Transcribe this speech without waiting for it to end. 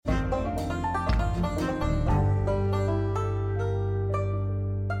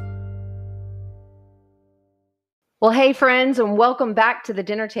Well, hey, friends, and welcome back to the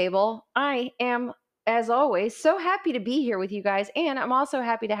dinner table. I am, as always, so happy to be here with you guys. And I'm also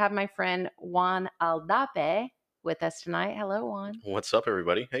happy to have my friend Juan Aldape with us tonight. Hello, Juan. What's up,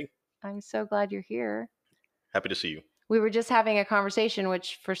 everybody? Hey, I'm so glad you're here. happy to see you. We were just having a conversation,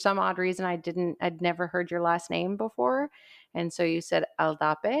 which for some odd reason I'd never heard your last name before. And so you said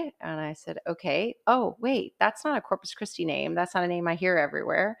Aldape, and I said, okay. Oh, wait, that's not a Corpus Christi name. That's not a name I hear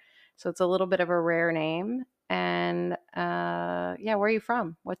everywhere. So it's a little bit of a rare name. And yeah, where are you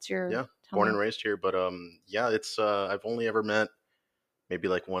from? What's your Yeah, tell born me? and raised here, but yeah, it's I've only ever met maybe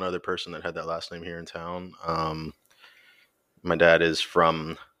like one other person that had that last name here in town. My dad is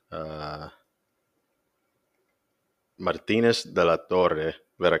from uh, Martinez de la Torre,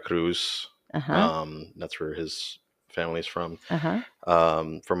 Veracruz. Uh-huh. That's where his family's from.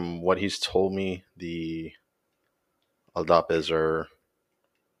 Uh-huh. From what he's told me, the Aldapes are.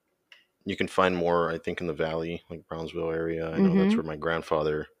 You can find more, I think, in the valley, like Brownsville area. I know that's Mm-hmm. where my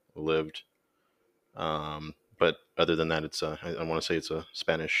grandfather lived. But other than that, it's I want to say it's a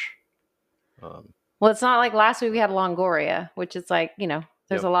Spanish. Um, Well, it's not like last week we had Longoria, which is like, there's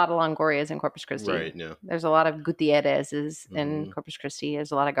yeah, a lot of Longorias in Corpus Christi. right. Yeah, There's a lot of Gutierrez's in hmm Corpus Christi.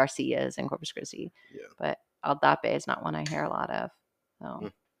 There's a lot of Garcias in Corpus Christi. yeah. But Aldape is not one I hear a lot of. So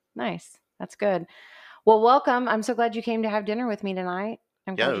Mm. nice. That's good. Well, welcome. I'm so glad you came to have dinner with me tonight.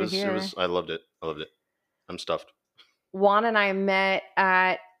 I'm Yeah. glad It you're was. It here. was. I loved it. I loved it. I'm stuffed. Juan and I met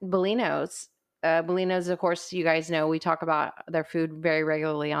at Bolino's. Bolino's, of course, you guys know we talk about their food very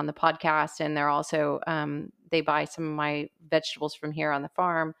regularly on the podcast, and they're also they buy some of my vegetables from here on the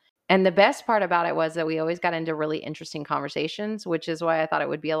farm. And the best part about it was that we always got into really interesting conversations, which is why I thought it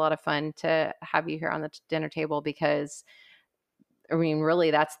would be a lot of fun to have you here on the dinner table because I mean,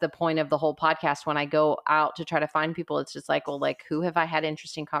 really, that's the point of the whole podcast. When I go out to try to find people, it's just like, well, like, who have I had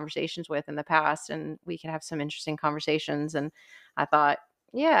interesting conversations with in the past? And we can have some interesting conversations. And I thought,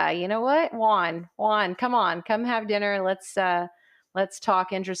 yeah, you know what? Juan, come on, come have dinner. Let's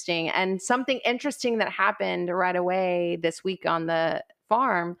talk interesting. And something interesting that happened right away this week on the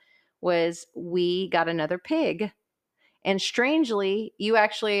farm was we got another pig. And strangely, you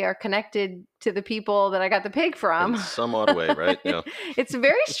actually are connected to the people that I got the pig In from. some odd way, right? Yeah. It's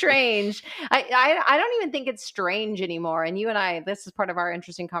very strange. I don't even think it's strange anymore. And you and I, this is part of our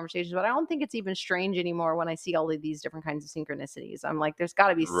interesting conversations, but I don't think it's even strange anymore when I see all of these different kinds of synchronicities. I'm like, there's got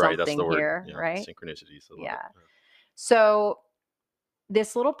to be Right. That's something the word. here, Yeah. right? Synchronicities. I love it. Yeah. So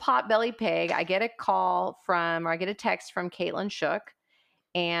this little pot-belly pig, I get a call from, or I get a text from Caitlin Shook,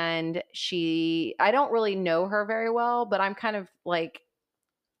 and I don't really know her very well, but I'm kind of like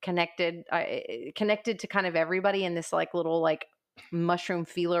connected to kind of everybody in this like little like mushroom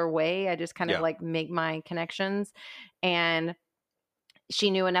feeler way. I just kind of Yeah. like make my connections. And she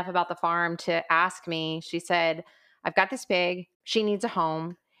knew enough about the farm to ask me. She said, I've got this pig. She needs a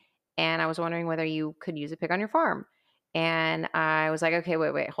home. And I was wondering whether you could use a pig on your farm. And I was like, okay,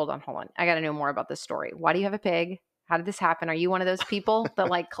 wait, hold on. I got to know more about this story. Why do you have a pig? How did this happen? Are you one of those people that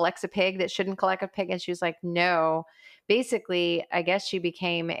like collects a pig that shouldn't collect a pig? And she was like, no. Basically, I guess she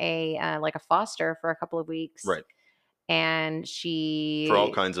became a like a foster for a couple of weeks, Right. and For all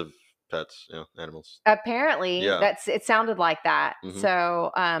she kinds of pets. Yeah. Animals. apparently Yeah. it sounded like that. hmm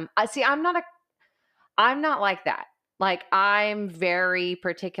So I see. I'm not like that. Like I'm very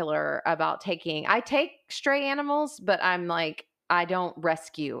particular about I take stray animals, but I'm like I don't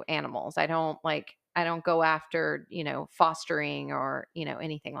rescue animals. I don't go after, fostering or,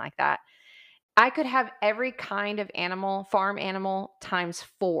 anything like that. I could have every kind of animal, farm animal times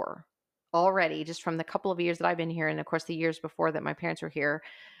 4 already just from the couple of years that I've been here and of course the years before that my parents were here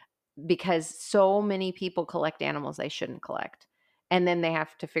because so many people collect animals they shouldn't collect. And then they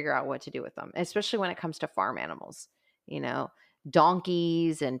have to figure out what to do with them, especially when it comes to farm animals, you know,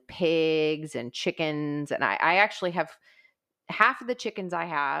 donkeys and pigs and chickens. And I actually have half of the chickens I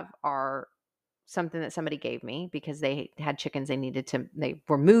have are something that somebody gave me because they had chickens they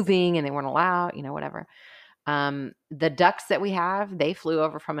were moving and they weren't allowed, whatever. The ducks that we have, they flew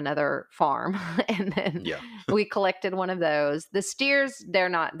over from another farm and then Yeah. we collected one of those. The steers,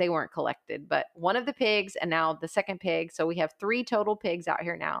 they weren't collected, but one of the pigs and now the second pig. So we have 3 total pigs out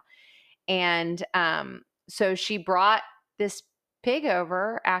here now. And so she brought this pig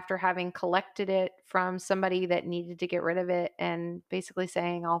over after having collected it from somebody that needed to get rid of it and basically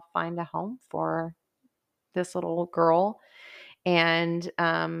saying, I'll find a home for this little girl. And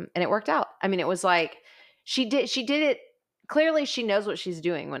it worked out. I mean, it was like she did it. Clearly she knows what she's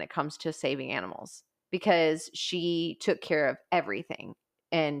doing when it comes to saving animals because she took care of everything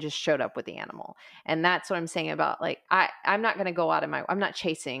and just showed up with the animal. And that's what I'm saying about like I'm not going to go out of I'm not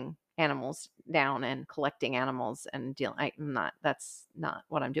chasing animals down and collecting animals and dealing. I'm not. That's not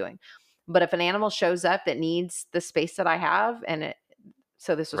what I'm doing. But if an animal shows up that needs the space that I have,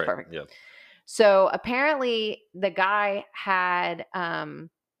 so this was Right. perfect. Yeah. So apparently the guy had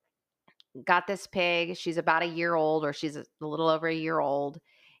got this pig. She's about a year old, or she's a little over a year old.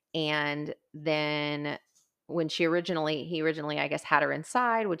 And then when he originally, I guess, had her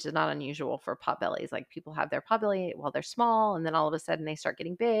inside, which is not unusual for potbellies. Like people have their potbelly while they're small, and then all of a sudden they start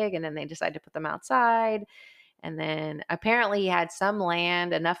getting big, and then they decide to put them outside. And then apparently he had some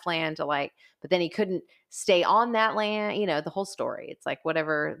land, enough land to like, but then he couldn't stay on that land. The whole story. It's like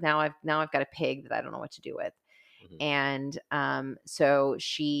whatever. Now I've got a pig that I don't know what to do with. Hmm. And so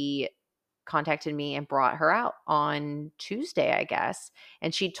she contacted me and brought her out on Tuesday, I guess.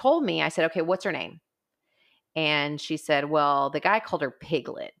 And she told me, I said, okay, what's her name? And she said, well, the guy called her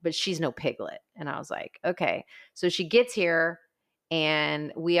Piglet, but she's no Piglet. And I was like, okay. So she gets here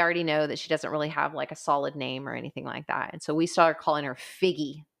and we already know that she doesn't really have like a solid name or anything like that. And so we started calling her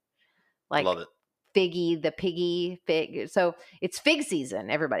Figgy, like Love it. Figgy, the piggy fig. So it's fig season.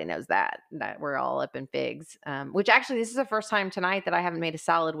 Everybody knows that we're all up in figs. Which actually, this is the first time tonight that I haven't made a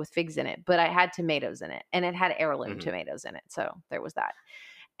salad with figs in it, but I had tomatoes in it, and it had heirloom Hmm. tomatoes in it. So there was that.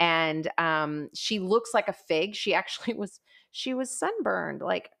 And she looks like a fig. She was sunburned.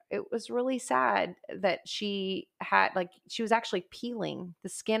 Like it was really sad that she was actually peeling. The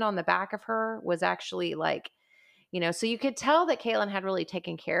skin on the back of her was actually like, so you could tell that Kaylin had really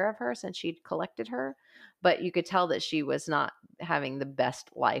taken care of her since she'd collected her, but you could tell that she was not having the best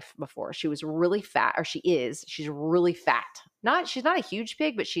life before. She was really fat, or she's really fat. She's not a huge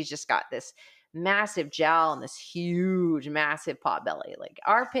pig, but she's just got this massive jowl and this huge, massive pot belly. Like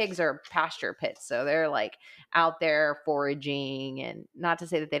our pigs are pasture pits. So they're like out there foraging, and not to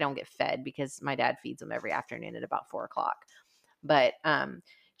say that they don't get fed because my dad feeds them every afternoon at about 4 o'clock. But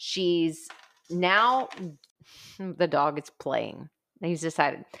she's now the dog is playing. He's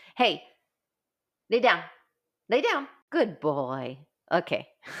decided, hey, lay down. Lay down. Good boy. Okay.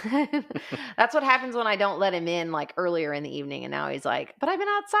 That's what happens when I don't let him in like earlier in the evening. And now he's like, but I've been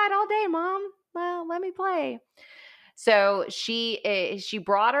outside all day, Mom. Well, let me play. So she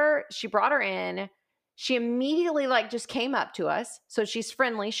brought her in. She immediately like just came up to us. So she's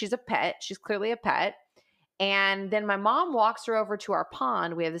friendly. She's a pet. She's clearly a pet. And then my mom walks her over to our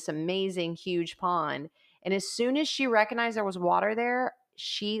pond. We have this amazing, huge pond. And as soon as she recognized there was water there,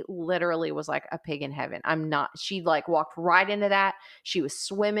 she literally was like a pig in heaven. She like walked right into that. She was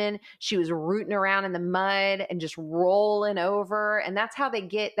swimming. She was rooting around in the mud and just rolling over. And that's how they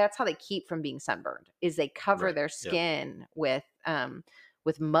keep from being sunburned, is they cover Right. their Yeah. skin with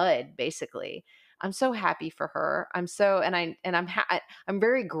mud, basically. I'm so happy for her. I'm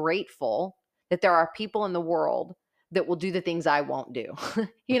very grateful that there are people in the world that will do the things I won't do,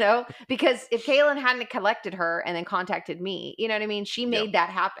 because if Kaylin hadn't collected her and then contacted me, you know what I mean? She Yeah. made that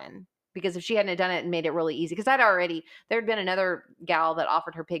happen, because if she hadn't done it and made it really easy, because there'd been another gal that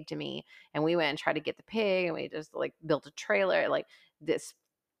offered her pig to me, and we went and tried to get the pig, and we just like built a trailer, like this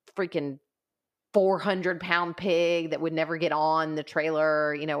freaking 400-pound pig that would never get on the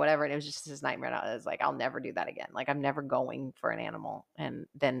trailer, whatever. And it was just this nightmare. And I was like, I'll never do that again. Like, I'm never going for an animal. And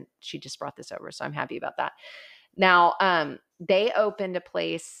then she just brought this over. So I'm happy about that. Now, they opened a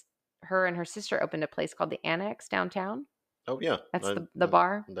place, her and her sister opened a place called the Annex downtown. Oh yeah. That's the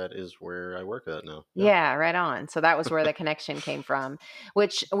bar. That is where I work at now. Yeah. Yeah, right on. So that was where the connection came from,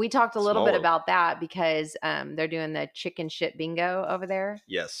 which we talked a little Small bit world. about that because they're doing the chicken shit bingo over there.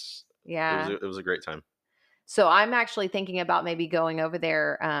 Yes. Yeah. It was a great time. So I'm actually thinking about maybe going over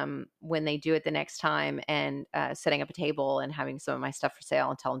there when they do it the next time, and setting up a table and having some of my stuff for sale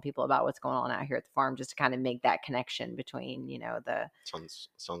and telling people about what's going on out here at the farm, just to kind of make that connection between, the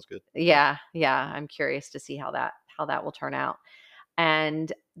Sounds good. yeah. I'm curious to see how that will turn out.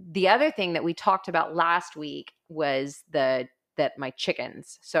 And the other thing that we talked about last week was that my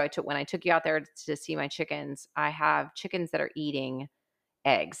chickens. So when I took you out there to see my chickens, I have chickens that are eating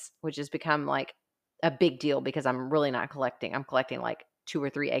eggs, which has become like a big deal because I'm really not collecting. I'm collecting like 2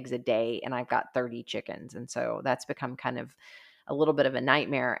 or 3 eggs a day, and I've got 30 chickens. And so that's become kind of a little bit of a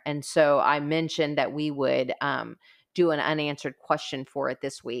nightmare. And so I mentioned that we would do an unanswered question for it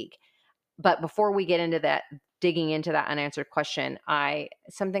this week. But before we get into that, digging into that unanswered question,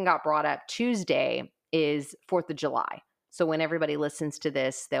 something got brought up. Tuesday is 4th of July. So when everybody listens to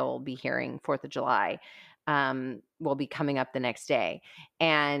this, they'll be hearing 4th of July will be coming up the next day.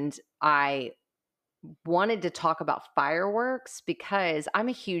 And I wanted to talk about fireworks because I'm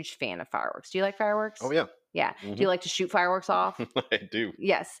a huge fan of fireworks. Do you like fireworks? Oh yeah. Yeah. Hmm. Do you like to shoot fireworks off? I do.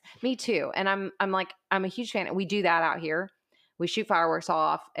 Yes, me too. And I'm a huge fan. We do that out here. We shoot fireworks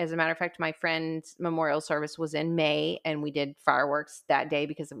off. As a matter of fact, my friend's memorial service was in May, and we did fireworks that day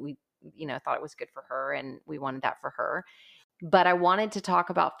because we, thought it was good for her and we wanted that for her. But I wanted to talk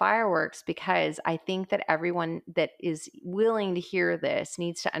about fireworks because I think that everyone that is willing to hear this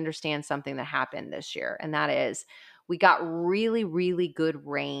needs to understand something that happened this year. And that is, we got really, really good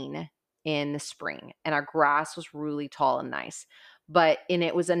rain in the spring, and our grass was really tall and nice. And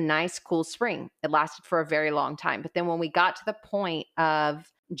it was a nice, cool spring. It lasted for a very long time. But then when we got to the point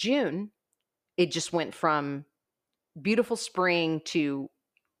of June, it just went from beautiful spring to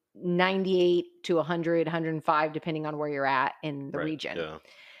 98 to 100, 105, depending on where you're at in the Right. region. Yeah.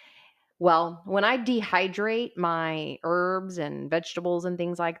 Well, when I dehydrate my herbs and vegetables and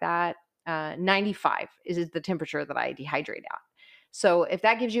things like that, 95 is the temperature that I dehydrate at. So if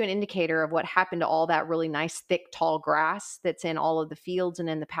that gives you an indicator of what happened to all that really nice, thick, tall grass that's in all of the fields and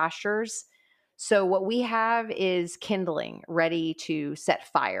in the pastures. So what we have is kindling ready to set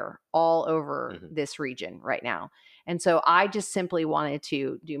fire all over this region right now. And so I just simply wanted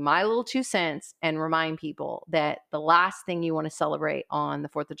to do my little 2 cents and remind people that the last thing you want to celebrate on the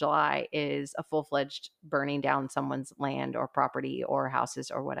 4th of July is a full-fledged burning down someone's land or property or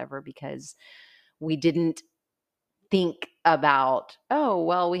houses or whatever, because we didn't think about, oh,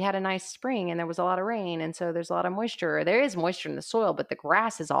 well, we had a nice spring and there was a lot of rain, and so there's a lot of moisture. There is moisture in the soil, but the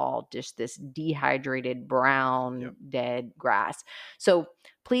grass is all just this dehydrated, brown, dead grass. So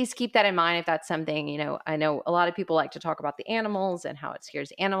please keep that in mind if that's something, I know a lot of people like to talk about the animals and how it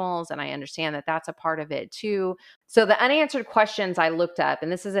scares animals, and I understand that that's a part of it too. So the unanswered questions I looked up,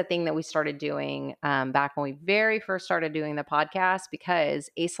 and this is a thing that we started doing back when we very first started doing the podcast, because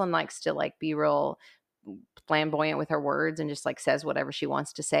Aislinn likes to be real flamboyant with her words and just says whatever she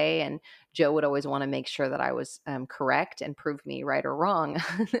wants to say. And Joe would always want to make sure that I was correct and prove me right or wrong.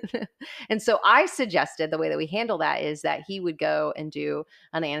 And so I suggested the way that we handle that is that he would go and do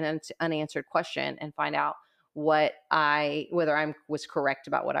an unanswered question and find out whether I was correct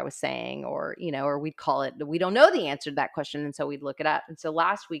about what I was saying, or we'd call it, we don't know the answer to that question. And so we'd look it up. And so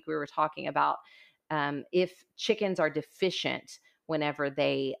last week we were talking about if chickens are deficient whenever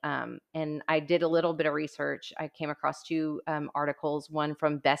they and I did a little bit of research. I came across two articles, one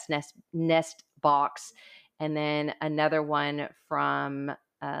from Best Nest Box, and then another one from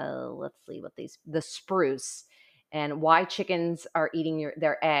let's see what the Spruce, and why chickens are eating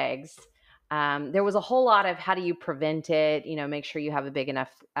their eggs. There was a whole lot of how do you prevent it, make sure you have a big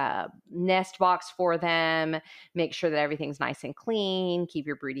enough nest box for them, make sure that everything's nice and clean, keep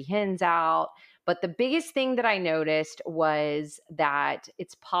your broody hens out. But the biggest thing that I noticed was that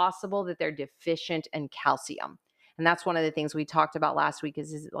it's possible that they're deficient in calcium. And that's one of the things we talked about last week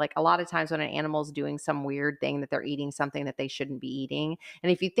is a lot of times when an animal is doing some weird thing that they're eating something that they shouldn't be eating.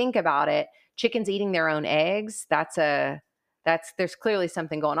 And if you think about it, chickens eating their own eggs, there's clearly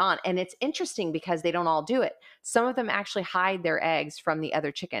something going on. And it's interesting because they don't all do it. Some of them actually hide their eggs from the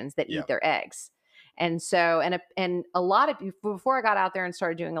other chickens that eat their eggs. And so, and a lot of, before I got out there and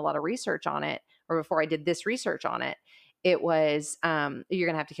started doing a lot of research on it, or before I did this research on it, it was, you're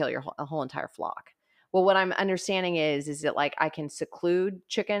going to have to kill a whole entire flock. Well, what I'm understanding is that I can seclude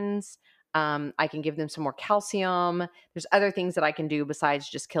chickens. I can give them some more calcium. There's other things that I can do besides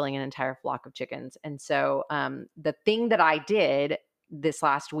just killing an entire flock of chickens. And so the thing that I did this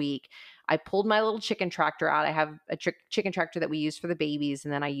last week, I pulled my little chicken tractor out. I have a chicken tractor that we use for the babies,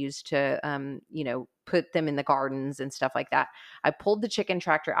 and then I use to, put them in the gardens and stuff like that. I pulled the chicken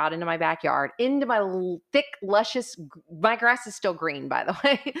tractor out into my backyard, into my thick, luscious, my grass is still green, by the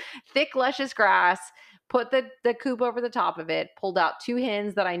way, thick, luscious grass, put the coop over the top of it, pulled out 2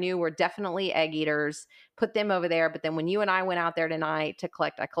 hens that I knew were definitely egg eaters, put them over there. But then when you and I went out there tonight to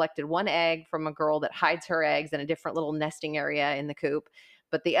collect, I collected 1 egg from a girl that hides her eggs in a different little nesting area in the coop.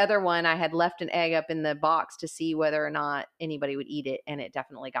 But the other one, I had left an egg up in the box to see whether or not anybody would eat it, and it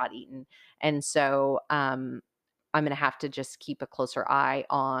definitely got eaten. And so I'm going to have to just keep a closer eye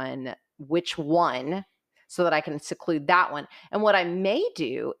on which one so that I can seclude that one. And what I may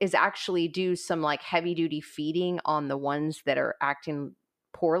do is actually do some heavy duty feeding on the ones that are acting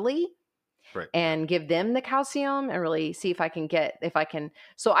poorly. Right. And give them the calcium and really see if I can.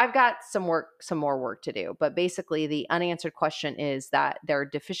 So I've got some more work to do. But basically the unanswered question is that they're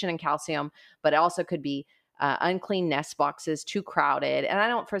deficient in calcium, but it also could be unclean nest boxes, too crowded. And I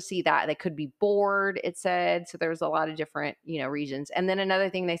don't foresee that. They could be bored, it said. So there's a lot of different, regions. And then another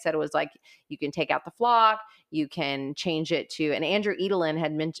thing they said was you can take out the flock, you can change it to, and Andrew Edelin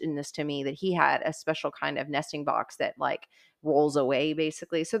had mentioned this to me, that he had a special kind of nesting box that rolls away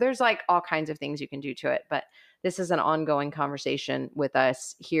basically. So there's all kinds of things you can do to it. But this is an ongoing conversation with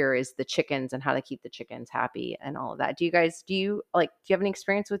us here, is the chickens and how to keep the chickens happy and all of that. Do you have any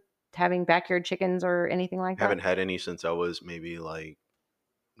experience with having backyard chickens or anything like that? Haven't had any since I was maybe like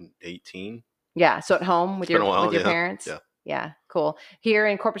 18. Yeah. So at home It's been a with while. your Yeah. parents? Yeah. Yeah, cool. Here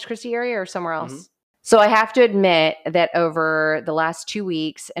in Corpus Christi area or somewhere Hmm. else? So I have to admit that over the last 2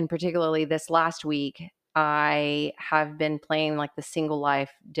 weeks, and particularly this last week, I have been playing like the single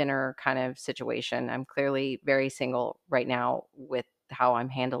life dinner kind of situation. I'm clearly very single right now with how I'm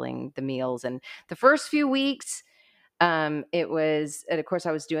handling the meals. And the first few weeks, it was, and of course,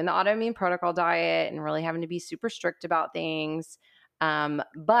 I was doing the autoimmune protocol diet and really having to be super strict about things.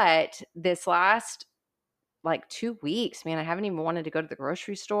 But this last like 2 weeks, man, I haven't even wanted to go to the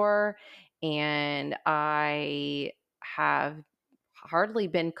grocery store, and I have hardly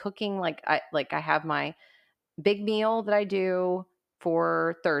been cooking. Like I have my big meal that I do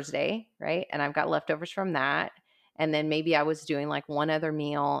for Thursday, right? And I've got leftovers from that. And then maybe I was doing like one other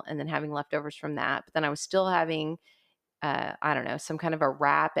meal and then having leftovers from that. But then I was still having I don't know, some kind of a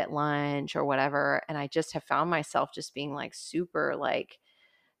wrap at lunch or whatever. And I just have found myself just being like super like,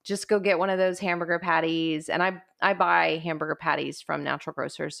 just go get one of those hamburger patties. And I buy hamburger patties from natural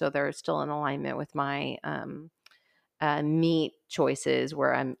grocers, so they're still in alignment with my meat choices,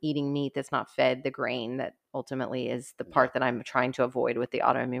 where I'm eating meat that's not fed the grain that ultimately is the Yeah. part that I'm trying to avoid with the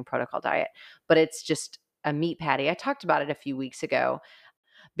autoimmune protocol diet. But it's just a meat patty. I talked about it a few weeks ago,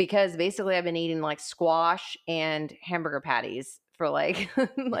 because basically I've been eating like squash and hamburger patties for like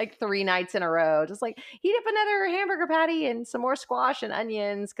like 3 nights in a row. Just like heat up another hamburger patty and some more squash and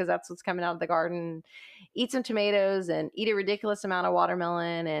onions, because that's what's coming out of the garden. Eat some tomatoes and eat a ridiculous amount of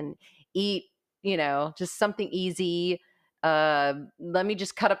watermelon and eat, just something easy. Let me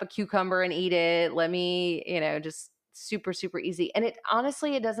just cut up a cucumber and eat it. Let me, just super super easy. And it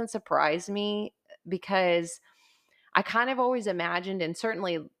honestly, it doesn't surprise me, because I kind of always imagined, and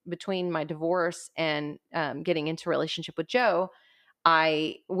certainly between my divorce and getting into a relationship with Joe,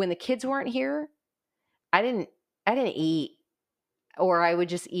 when the kids weren't here, I didn't, I didn't eat, or I would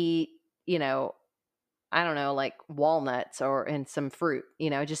just eat, you know, I don't know, like walnuts or and some fruit.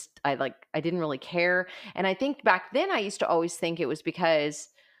 Just I didn't really care. And I think back then I used to always think it was because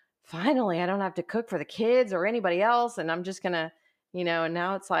finally I don't have to cook for the kids or anybody else, and I'm just gonna, and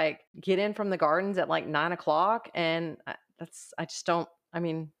now it's like get in from the gardens at like 9 o'clock, and I just don't. I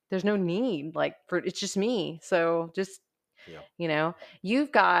mean, there's no need like for it's just me. So just Yeah. you know,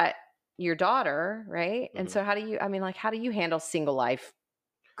 you've got your daughter, right? And Hmm. so how do you? I mean, like how do you handle single life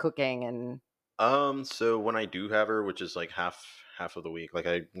cooking and So when I do have her, which is like half of the week, like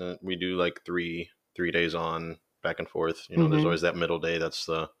we do like three days on back and forth. There's Mhm. always that middle day. That's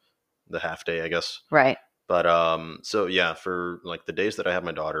the half day, I guess. Right. But so yeah, for like the days that I have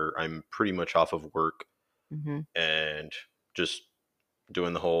my daughter, I'm pretty much off of work Mhm. and just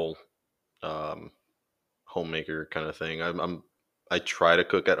doing the whole um homemaker kind of thing. I try to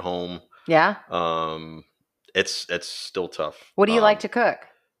cook at home. Yeah? Um, it's still tough. What do you like to cook?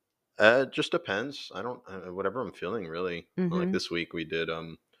 It just depends. I don't whatever I'm feeling really. Like Mhm. this week we did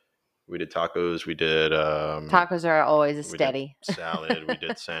tacos, Tacos are always a we did steady. salad, we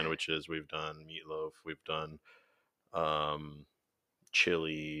did sandwiches, we've done meatloaf, we've done um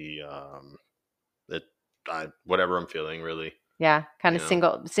chili, it whatever I'm feeling really, Yeah, you kinda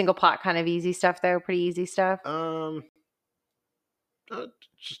know. single pot kind of easy stuff though, pretty easy stuff? Um it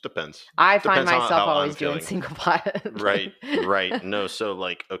just depends. I find Depends myself how I'm always doing feeling. single pot. Right, right. No, so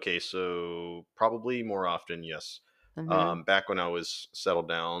like okay, so probably more often, yes. Mhm. Back when I was settled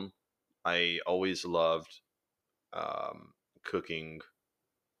down, I always loved cooking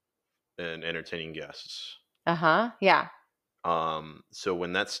and entertaining guests. Uh-huh. Yeah. So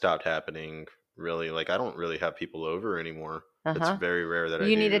when that stopped happening, really, like I don't really have people over anymore. It's Uh-huh. very rare that I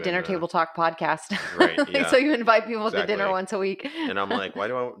You need a do, and dinner table talk podcast. right, Like, yeah, so you invite people to dinner exactly. once a week. And I'm like, why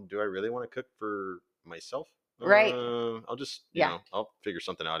do I really want to cook for myself? Right. I'll just Yeah. I'll figure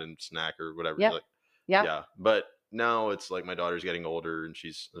something out and snack or whatever. Yep. Like, Yep. yeah, but now it's like my daughter's getting older and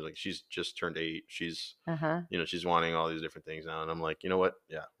she's just turned 8. Uh-huh. She's wanting all these different things now, and I'm like, you know what?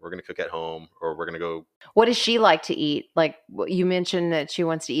 Yeah, we're gonna cook at home, or we're gonna go. What does she like to eat? Like, you mentioned that she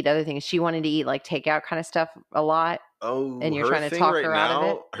wants to eat other things. She wanted to eat like takeout kind of stuff a lot, Oh, and you're trying to talk her out of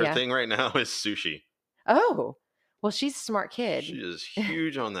it? her Yeah. thing right now is sushi. Oh, well, she's a smart She kid. is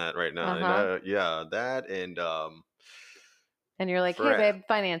huge on that right now, and Uh-huh. yeah, that and And you're like, for "Hey, at babe,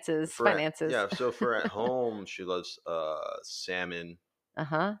 finances, for at finances." yeah, so for at home, she loves salmon,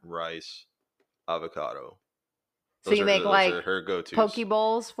 Uh-huh. rice, avocado. So you make Those are like her go poke tos.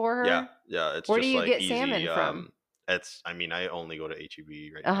 bowls for Yeah, her? yeah, it's Where do just you like get easy. salmon from? it's. I mean, I only go to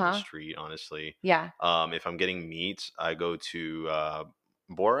HEB right down the Uh-huh. street. Honestly, Yeah. if I'm getting meat, I go to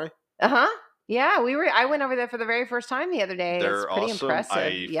Bore. Uh-huh. Yeah, I went over there for the very first time the other day. It's They're pretty awesome. impressive.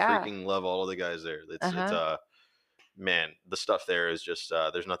 I Yeah. freaking love all of the guys there. It's Uh-huh. man, the stuff there is just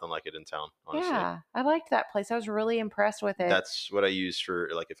there's nothing like it in town. Honestly, Yeah. I liked that place. I was really impressed with it. that's what I use for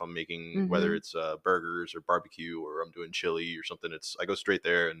like if I'm making whether Mhm. it's burgers or barbecue or I'm doing chili or something. It's I go straight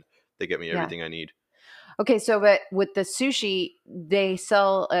there and they get me Yeah. everything I need. Okay, so but with the sushi, they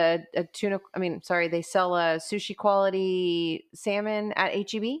sell a tuna. I mean, sorry, they sell a sushi quality salmon at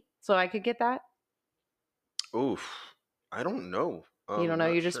HEB. So I could get that. Oof, I don't know. You don't I'm know.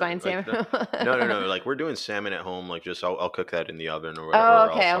 not You're just sure. buying Like salmon. no. Like we're doing salmon at home. Like just I'll cook that in the oven or whatever. Oh,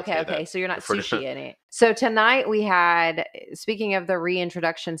 Or I'll okay, okay, saute okay. that So you're not for sushi in it. So tonight we had, speaking of the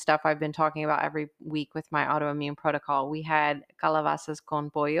reintroduction stuff I've been talking about every week with my autoimmune protocol, we had calabazas con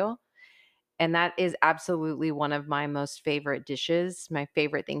pollo. And that is absolutely one of my most favorite dishes, my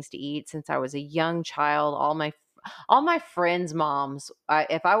favorite things to eat since I was a young child. All my friends' moms,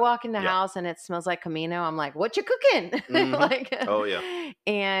 if I walk in the yeah. house and it smells like Camino, I'm like, "What you cooking?" Hmm. like, Oh yeah.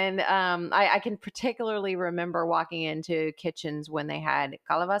 and I can particularly remember walking into kitchens when they had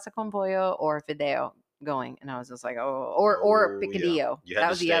calabaza con pollo or fideo going, and I was just like, "Oh," or Oh yeah. picadillo. You had That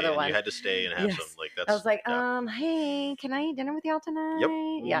to was the stay other and you one. had to stay and have some. Yes, Like I was that's like, yeah. "Hey, can I eat dinner with y'all Yep.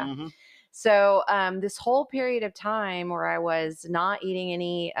 tonight?" Yeah. Hmm. So this whole period of time where I was not eating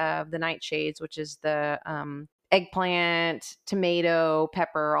any of the nightshades, which is the eggplant, tomato,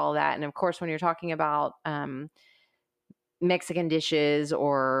 pepper, all that, and of course, when you're talking about Mexican dishes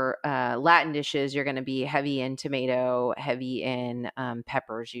or Latin dishes, you're going to be heavy in tomato, heavy in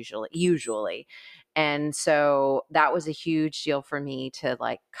peppers, usually, and so that was a huge deal for me to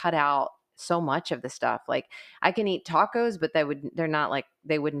like cut out so much of the stuff. Like I can eat tacos, but they're not like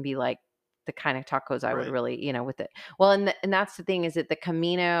they wouldn't be like the kind of tacos I would Right. really, with it. Well, and that's the thing is that the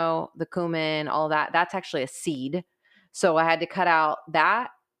camino, the cumin, all that, that's actually a seed. So I had to cut out that,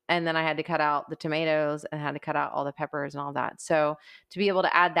 and then I had to cut out the tomatoes and had to cut out all the peppers and all that. So to be able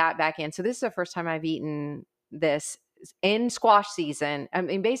to add that back in. So this is the first time I've eaten this in squash season. I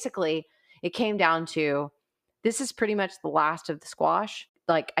mean, basically, it came down to this is pretty much the last of the squash.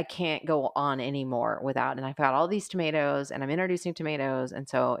 Like I can't go on anymore without, and I've got all these tomatoes and I'm introducing tomatoes. And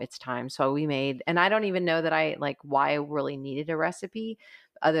so it's time. So we made, and I don't even know that I like why I really needed a recipe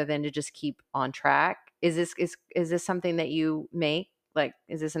other than to just keep on track. Is this something that you make? Like,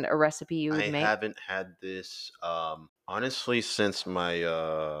 is this a recipe you I would make? haven't had this honestly since my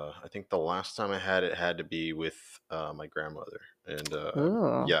I think the last time I had it had to be with my grandmother. And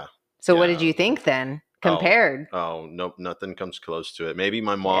Ooh. yeah. So what did Yeah. you think then Oh, compared? oh, nope, nothing comes close to it. Maybe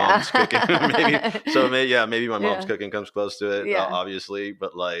my Yeah. mom's cooking. Maybe so. Maybe yeah, maybe my mom's Yeah. cooking comes close to it. Yeah. Obviously,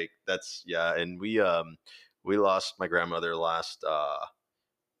 but like that's yeah. And we lost my grandmother last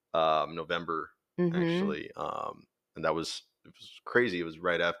November Mhm. actually, and it was crazy. It was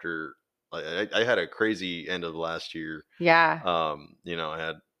right after I had a crazy end of last year. Yeah. I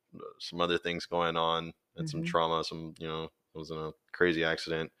had some other things going on, had some Mhm. trauma, some I was in a crazy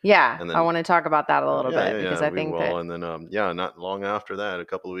accident, Yeah, and I then wanna talk about that a little yeah, bit yeah, because yeah, I we think that will. And then, yeah, not long after that, a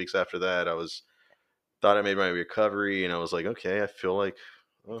couple of weeks after that, thought I made my recovery, and I was like, okay, I feel like,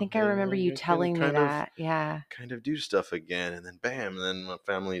 I oh, think I hey, remember you you can telling me that. Yeah. kind of do stuff again, and then bam, and then my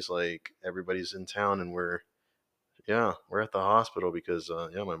family's like, everybody's in town, and we're at the hospital because,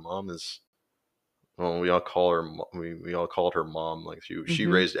 yeah, my mom is. Well, we all call her. We all called her mom. Like she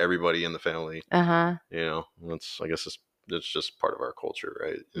Mhm. raised everybody in the family. Uh-huh. That's I guess it's just part of our culture,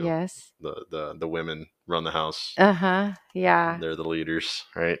 right? Yes. The women run the house. Uh-huh. Yeah. They're the leaders,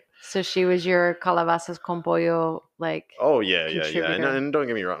 right? So she was your calabazas con pollo, like, Oh yeah, yeah, yeah. And, contributor? and don't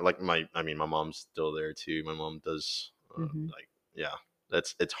get me wrong. Like I mean, my mom's still there too. My mom does, Mhm. like, yeah.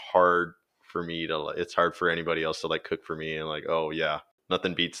 It's hard for me to. It's hard for anybody else to like cook for me and like, oh yeah,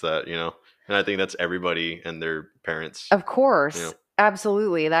 nothing beats that. And I think that's everybody and their parents. Of You course. know,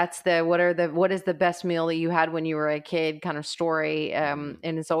 Absolutely. That's what is the best meal that you had when you were a kid kind of story. mm,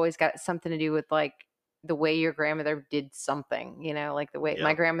 And it's always got something to do with like the way your grandmother did something, like the way my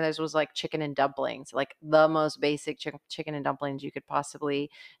yeah, grandmother's was like chicken and dumplings, like the most basic chicken and dumplings you could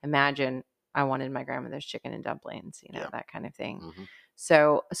possibly imagine. I wanted my grandmother's chicken and dumplings, yeah. that kind of thing. Hmm.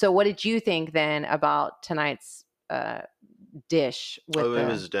 So what did you think then about tonight's dish with Oh, it the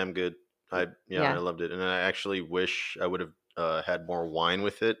was damn good. I yeah. loved it, and I actually wish I would have had more wine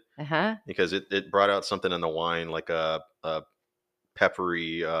with it Uh-huh. because it brought out something in the wine like a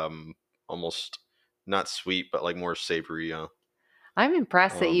peppery, almost not sweet, but like more savory. I'm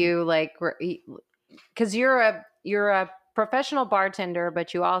impressed that Um, you like because you're a professional bartender,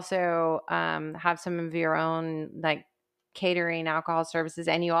 but you also have some of your own like catering alcohol services,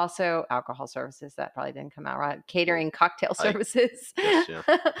 and you also alcohol services that probably didn't come out right. Well, Catering cocktail I services, guess, yeah.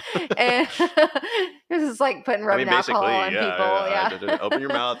 and this is like putting I rubbing mean, alcohol basically, on yeah, people, yeah. yeah. Open your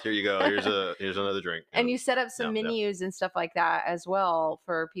mouth. Here you go. Here's another drink. And you And set up yeah, some yeah. menus and stuff like that as well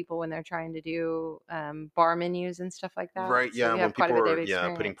for people when they're trying to do bar menus and stuff like that. Right. So Yeah. you When have quite a people bit of are, yeah,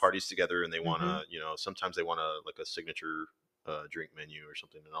 putting experience. parties together and they want Hmm. to, sometimes they want to like a signature drink menu or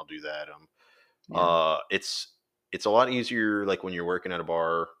something, and I'll do that. Yeah. It's a lot easier like when you're working at a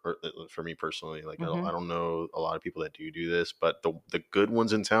bar. Or for me personally, like Hmm. I don't know a lot of people that do this, but the good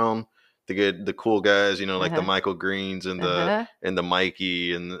ones in town, the cool guys, like the Uh-huh. Michael Greens Uh-huh. and the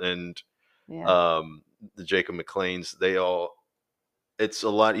Mikey and Yeah. um the Jacob McLeans, they all, it's a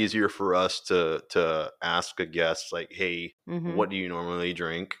lot easier for us to ask a guest like, hey, Hmm. what do you normally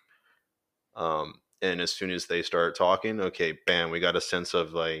drink? And as soon as they start talking, okay, bam, we got a sense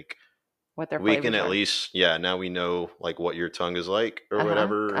of like, What their we can flavors at are. least, yeah, now we know like what your tongue is like or Uh-huh.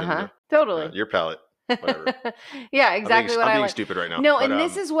 whatever, and Uh-huh. Totally. your palate, whatever. Yeah, exactly what I'm I being like. stupid right now, No, but and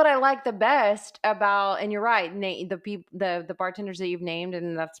this is what I like the best about, and you're right, the the bartenders that you've named,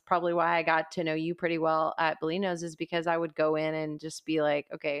 and that's probably why I got to know you pretty well at Bellino's, is because I would go in and just be like,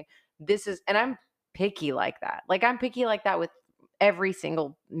 okay, this is, and I'm picky like that. Like I'm picky like that with every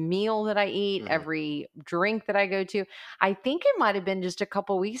single meal that I eat, mhm. every drink that I go to. I think it might have been just a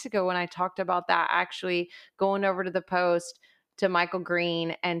couple weeks ago when I talked about that, actually going over to the post to Michael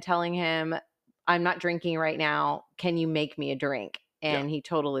Green and telling him, I'm not drinking right now. Can you make me a drink? Yeah, And he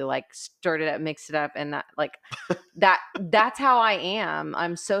totally like stirred it up, mixed it up, and that like that's how I am.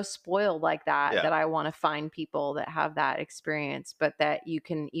 I'm so spoiled like that yeah, that I want to find people that have that experience, but that you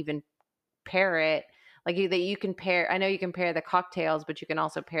can even pair it like that you can pair. I know you can pair the cocktails, but you can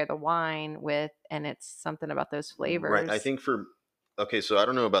also pair the wine with, and it's something about those right. I flavors. think for, okay, so I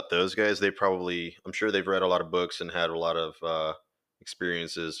don't know about those guys. They probably, I'm sure they've read a lot of books and had a lot of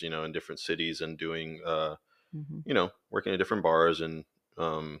experiences, in different cities and doing, Hmm. working at different bars and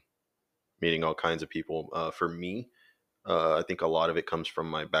um, meeting all kinds of people. For me, I think a lot of it comes from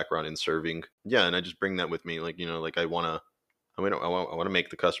my background in serving. Yeah, and I just bring that with me. Like, like I want to, I want to make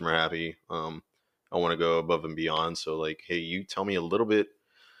the customer happy. I want to go above and beyond. So like, hey, you tell me a little bit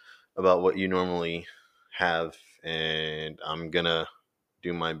about what you normally have, and I'm gonna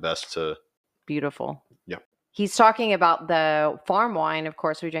do my best to, Beautiful. yeah. He's talking about the farm wine. Of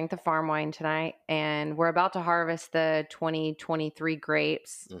course, we drank the farm wine tonight, and we're about to harvest the 2023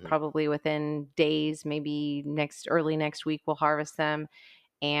 grapes. Hmm. Probably within days, maybe early next week, we'll harvest them.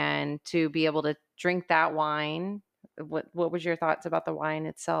 And to be able to drink that wine, what was your thoughts about the wine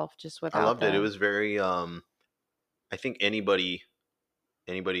itself, just I without loved it. It the? was very. I think anybody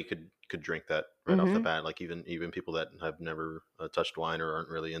could drink that right off the Hmm. bat. Like even people that have never touched wine or aren't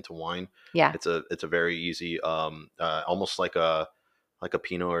really into wine. Yeah. It's a very easy, almost like a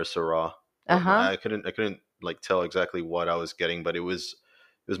Pinot or a Syrah. Uh huh. I couldn't like tell exactly what I was getting, but it was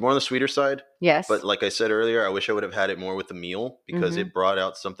more on the sweeter side. But Yes. like I said earlier, I wish I would have had it more with the meal because Hmm. it brought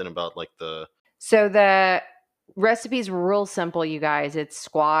out something about like the, So the recipe's real simple, you guys. It's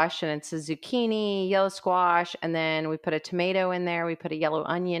squash and it's a zucchini, yellow squash, and then we put a tomato in there. We put a yellow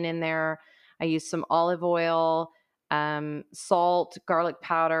onion in there. I used some olive oil, salt, garlic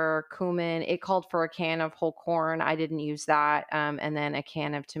powder, cumin. It called for a can of whole corn. I didn't use that. And then a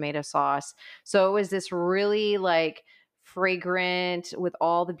can of tomato sauce. So it was this really like fragrant with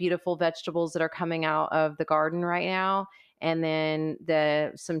all the beautiful vegetables that are coming out of the garden right now, and then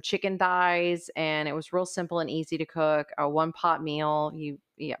some chicken thighs, and it was real simple and easy to cook, a one pot meal.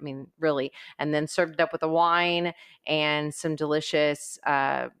 Yeah, I mean really, and then served it up with a wine and some delicious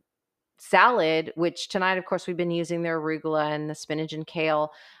salad, which tonight of course we've been using the arugula and the spinach and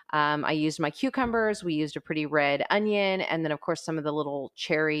kale. I used my cucumbers, we used a pretty red onion, and then of course some of the little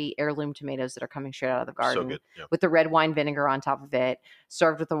cherry heirloom tomatoes that are coming straight out of the so garden good. Yeah. with the red wine vinegar on top of it,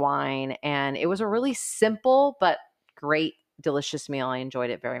 served with the wine. And it was a really simple but great, delicious meal. I enjoyed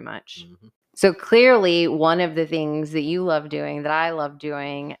it very much. Hmm. So clearly, one of the things that you love doing, that I love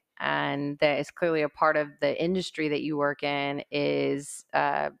doing, and that is clearly a part of the industry that you work in, is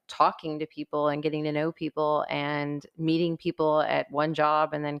talking to people and getting to know people and meeting people at one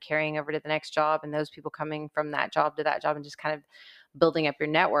job and then carrying over to the next job, and those people coming from that job to that job and just kind of building up your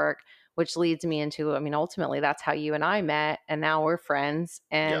network. Which leads me into, I mean, ultimately, that's how you and I met, and now we're friends.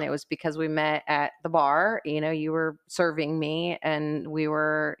 And Yeah. it was because we met at the bar. You were serving me, and we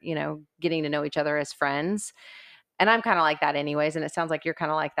were, getting to know each other as friends. And I'm kind of like that, anyways. And it sounds like you're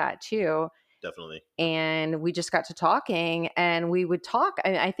kind of like that too. Definitely. And we just got to talking, and we would talk.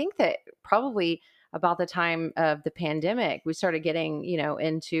 I think that probably about the time of the pandemic, we started getting,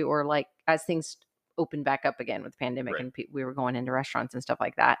 into, or like as things opened back up again with the pandemic Right. and we were going into restaurants and stuff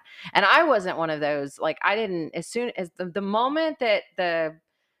like that. And I wasn't one of those, like I didn't, as soon as the moment that the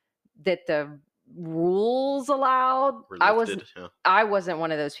rules allowed, We're I wasn't lifted. Yeah. I wasn't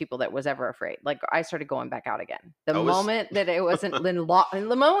one of those people that was ever afraid. Like I started going back out again. The I was. moment that it wasn't the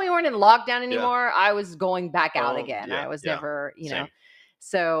moment we weren't in lockdown Yeah. anymore, I was going back out again. I Yeah. was Yeah. never, Same.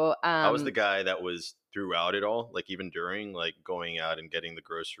 so I was the guy that was throughout it all, like even during, like going out and getting the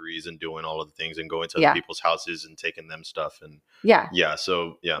groceries and doing all of the things and going to other yeah. people's houses and taking them stuff and Yeah. yeah.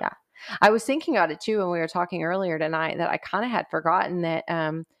 So yeah. Yeah. I was thinking about it too when we were talking earlier tonight, that I kind of had forgotten that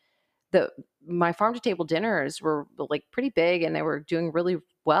the my farm to table dinners were like pretty big, and they were doing really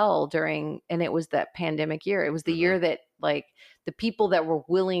well during, and it was that pandemic year. It was the Hmm. year that like the people that were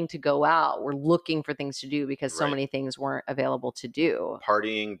willing to go out were looking for things to do because so Right. many things weren't available to do.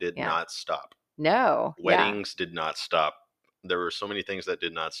 Partying did Yeah. not stop. No. Yeah. Weddings did not stop. There were so many things that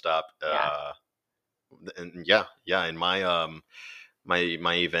did not stop. Yeah. And yeah, yeah. In my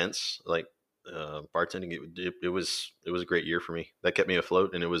events, like bartending, it was a great year for me. That kept me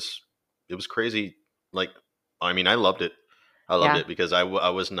afloat, and it was crazy. Like, I mean, I loved it. I loved Yeah. it because I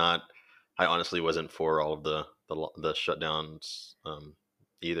was not. I honestly wasn't for all of the shutdowns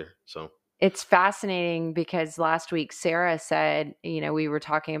either. So It's fascinating because last week Sarah said, we were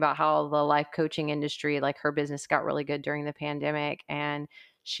talking about how the life coaching industry, like her business got really good during the pandemic. And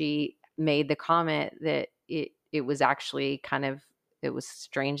she made the comment that it was actually it was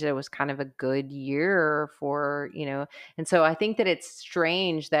strange that it was kind of a good year for, and so I think that it's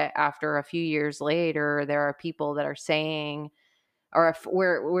strange that after a few years later, there are people that are saying, or if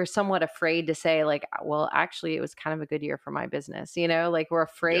we're somewhat afraid to say like, well, actually it was kind of a good year for my business, like we're yeah,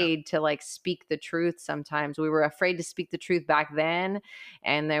 afraid to like speak the truth. Sometimes we were afraid to speak the truth back then,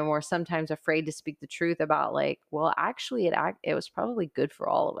 and then we're sometimes afraid to speak the truth about like, well, actually it was probably good for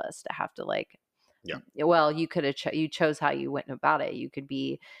all of us to have to like, yeah. well, you could have you chose how you went about it. You could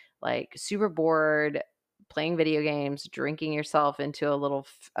be like super bored playing video games, drinking yourself into Oh, a little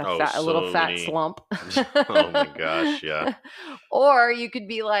so fat many. slump. Oh my gosh, yeah. Or you could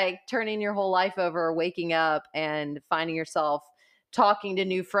be like turning your whole life over, waking up and finding yourself talking to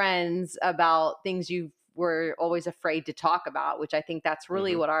new friends about things you were always afraid to talk about, which I think that's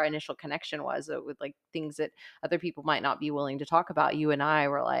really Hmm. what our initial connection was, with like things that other people might not be willing to talk about. You and I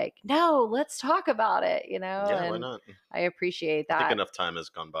were like, no, let's talk about it, Yeah, why and not? I appreciate I think that. enough time has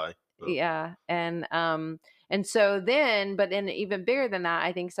gone by. Oh, Yeah. And so then, but then even bigger than that,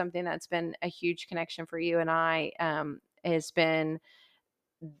 I think something that's been a huge connection for you and I, has been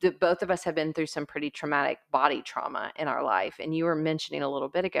the both of us have been through some pretty traumatic body trauma in our life. And you were mentioning a little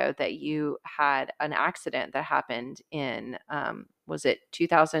bit ago that you had an accident that happened in, was it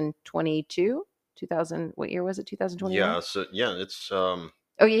 2022? 2000, what year was it? 2021? yeah. So yeah, it's Oh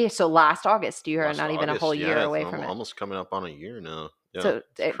yeah. So last August, you are last not even a whole August. year Yeah, it's away from it. almost coming up on a year now. Yeah, So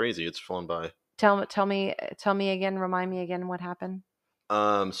it's crazy. It's flown by. tell me again, remind me again what happened.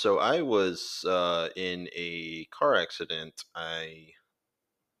 So I was in a car accident. I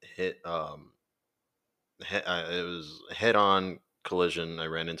hit it was a head-on collision. I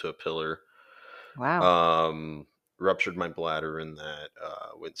ran into a pillar. Wow. Um, Ruptured my bladder in that.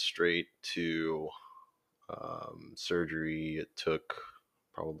 Went straight to surgery. It took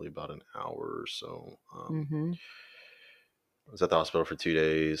probably about an hour or so. Mhm. I was at the hospital for 2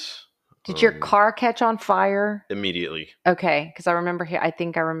 days. Did your Um, car catch on fire? Immediately. Okay, because I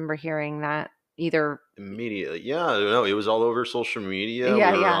think I remember hearing that either. Immediately. Yeah, I don't know. It was all over social media. We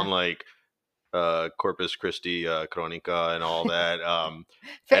Yeah, were yeah. on like Corpus Christi Chronica and all that. And it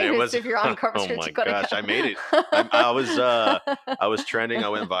Famous was if you're on Corpus oh Christi my Chronicle. gosh, I made it. I was trending. I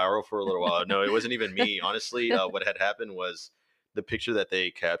went viral for a little while. No, it wasn't even me. Honestly, what had happened was the picture that they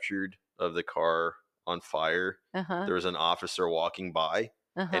captured of the car on fire. Uh-huh. There was an officer walking by,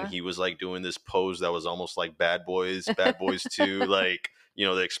 and Uh-huh. he was like doing this pose that was almost like Bad Boys 2, like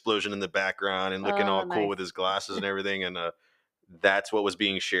the explosion in the background and looking Oh, all cool nice. with his glasses and everything. And that's what was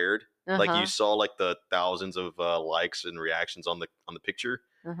being shared. Like you Uh-huh. saw like the thousands of likes and reactions on the picture.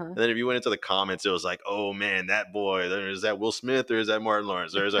 Uh-huh. And then if you went into the comments, it was like, "Oh man, that boy! There's that Will Smith, or is that Martin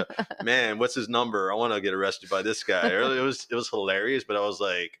Lawrence? There's a man. What's his number? I want to get arrested by this guy." It was hilarious, but I was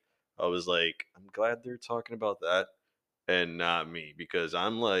like, I'm glad they're talking about that and not me because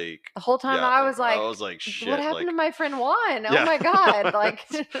I'm like, The whole time yeah, I was I like, was like, what shit, happened to like, my friend Juan? Oh yeah. my God. Like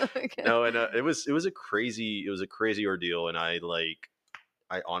No, and it was a crazy ordeal, and I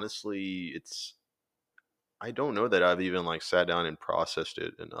honestly, I don't know that I've even like sat down and processed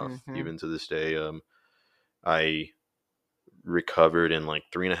it enough, Mhm. even to this day. I recovered in like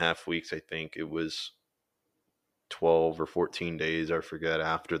 3.5 weeks. I think it was 12 or 14 days, I forget,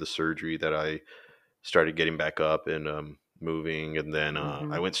 after the surgery that I started getting back up and moving. And then I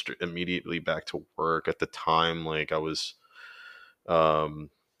Mhm. went immediately back to work. At the time, like I was um,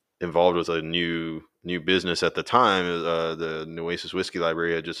 involved with a new business at the time. The Nueces Whiskey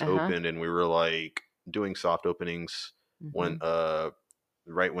Library had just Uh-huh. opened, and we were like doing soft openings when Mhm.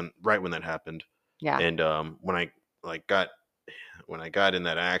 right when that happened. Yeah. And when I like got when I got in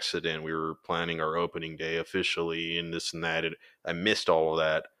that accident, we were planning our opening day officially and this and that. And I missed all of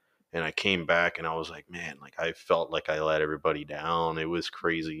that. And I came back and I was like, man, like I felt like I let everybody down. It was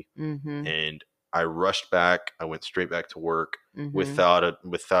crazy. Mhm. And I rushed back. I went straight back to work Mhm.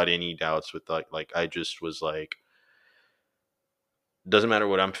 without any doubts. With like I just was like, doesn't matter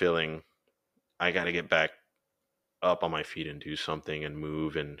what I'm feeling. I got to get back up on my feet and do something and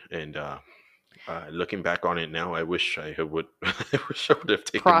move and looking back on it now, I wish I wish I would have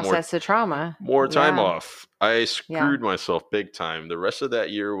taken Process the trauma. more time Yeah. off. I Yeah. screwed myself big time. The rest of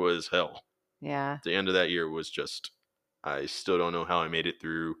that year was hell. Yeah. The end of that year was just, I still don't know how I made it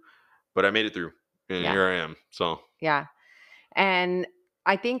through, but I made it through. And Yeah. here I am. So, Yeah. And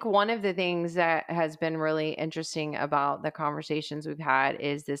I think one of the things that has been really interesting about the conversations we've had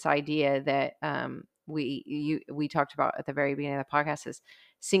is this idea that we talked about at the very beginning of the podcast is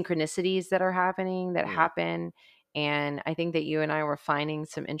synchronicities that are happening that mm, happen. And I think that you and I were finding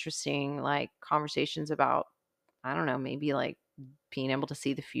some interesting like conversations about, I don't know, maybe like being able to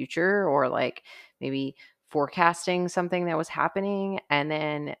see the future or like maybe forecasting something that was happening. And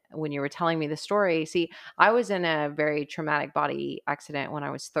then when you were telling me the story, see, I was in a very traumatic body accident when I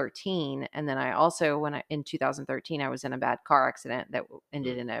was 13. And then I also, in 2013, I was in a bad car accident that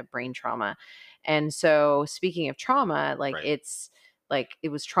ended mm, in a brain trauma. And so, speaking of trauma, like right. it's like it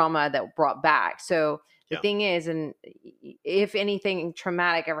was trauma that brought back. So, the Yeah. thing is, and if anything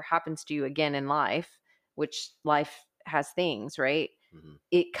traumatic ever happens to you again in life, which life has things, right? Hmm.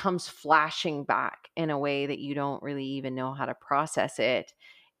 It comes flashing back in a way that you don't really even know how to process it.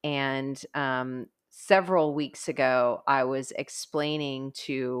 And several weeks ago, I was explaining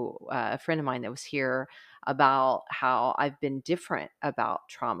to a friend of mine that was here about how I've been different about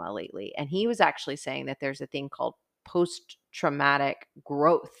trauma lately. And he was actually saying that there's a thing called post traumatic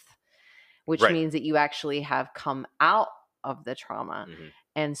growth, which Right. means that you actually have come out of the trauma. Hmm.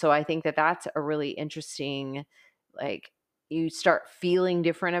 And so I think that that's a really interesting, like, you start feeling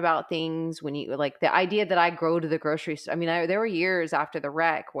different about things when you like the idea that I go to the grocery store. I mean, there were years after the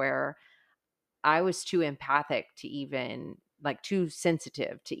wreck where I was too empathic to even like too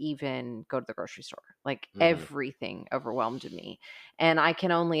sensitive to even go to the grocery store. Like Hmm. everything overwhelmed me. And I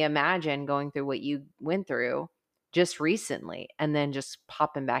can only imagine going through what you went through just recently and then just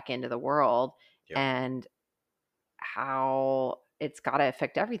popping back into the world Yeah. and how it's got to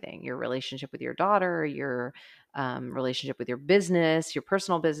affect everything, your relationship with your daughter, your relationship with your business, your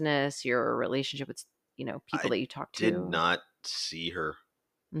personal business, your relationship with, people I that you talk did to. not see her.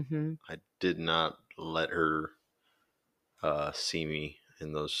 Hmm. I did not let her see me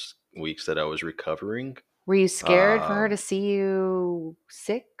in those weeks that I was recovering. Were you scared for her to Um, see you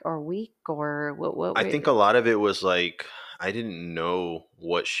sick or weak or what I were think a lot of it was like I didn't know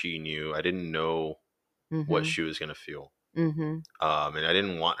what she knew. I didn't know what Mhm. she was gonna feel, Mhm. and I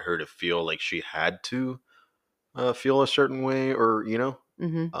didn't want her to feel like she had to feel a certain way, or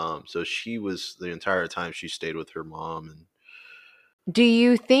Mhm. So she was the entire time she stayed with her mom, and Do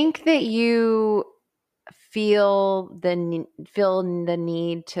you think that you feel the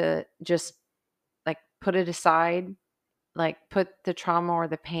need to just like put it aside, like put the trauma or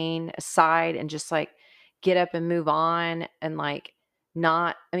the pain aside and just like get up and move on and like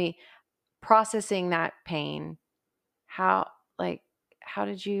not, I mean, processing that pain, how like how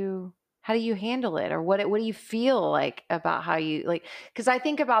did you how do you handle it or what do you feel like about how you like, because I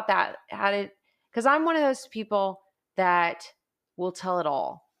think about that, how did, because I'm one of those people that will tell it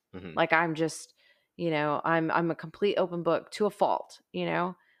all, mhm, like I'm just, I'm a complete open book to a fault,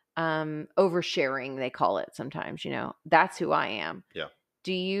 oversharing they call it sometimes, that's who I am. yeah.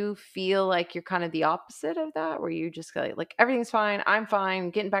 Do you feel like you're kind of the opposite of that, where you just go like everything's fine, I'm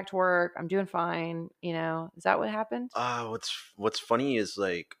fine, getting back to work, I'm doing fine, is that what happened? What's funny is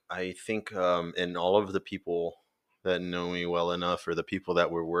like I think and all of the people that know me well enough, or the people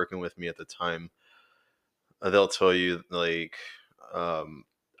that were working with me at the time, they'll tell you like um,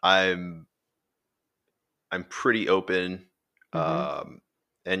 I'm I'm pretty open, Mhm. um,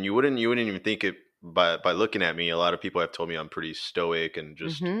 and you wouldn't even think it by looking at me. A lot of people have told me I'm pretty stoic and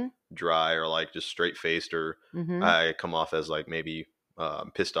just Mhm. dry, or like just straight faced, or Mhm. I come off as like maybe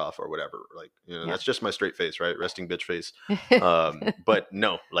pissed off or whatever. Like, Yeah. that's just my straight face, right? Resting bitch face. But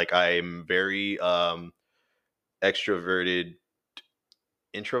no, like I'm very extroverted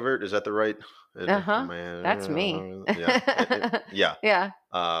introvert. Is that the right? Uh-huh. Am That's me. yeah, yeah, Yeah.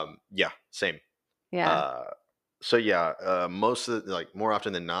 yeah, same. Yeah. Uh, so yeah, most of like more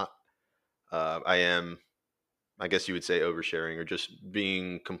often than not, I am, I guess you would say, oversharing or just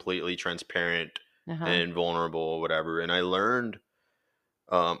being completely transparent Uh-huh. and vulnerable or whatever. And I learned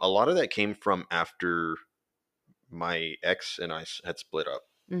a lot of that came from after my ex and had split up.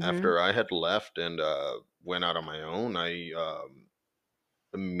 Mhm. After I had left and went out on my own, I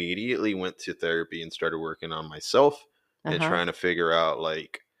immediately went to therapy and started working on myself and Uh-huh. trying to figure out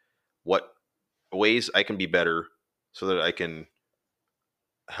like what ways I can be better so that I can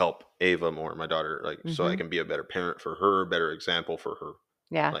help Ava more, my daughter, like so I Mhm. can be a better parent for her, better example for her.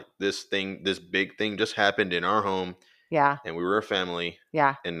 Yeah. Like this big thing just happened in our home Yeah. and we were a family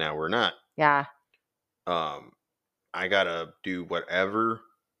Yeah. and now we're not. Yeah. Um I got to do whatever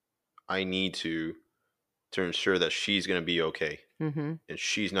I need to ensure that she's going to be okay Mhm. and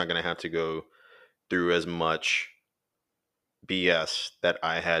she's not going to have to go through as much BS that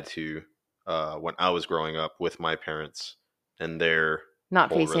I had to when I was growing up with my parents and their Not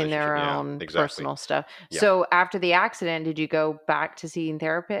whole facing relationship. their Yeah, own exactly. personal stuff. Yeah. So after the accident, did you go back to seeing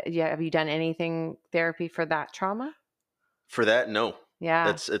therapy? Yeah, have you done anything therapy for that trauma? For that, no.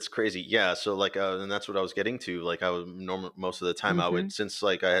 Yeah. It's crazy. Yeah, so like and that's what I was getting to. Like I was normal most of the time I would, Mhm. since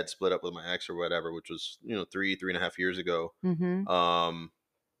like I had split up with my ex or whatever, which was, 3.5 years ago. Mhm. Um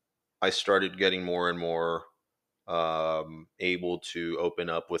I started getting more and more able to open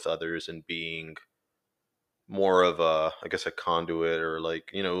up with others and being more of a, I guess, a conduit, or like,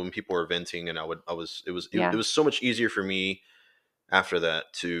 when people were venting and I was it Yeah. was so much easier for me after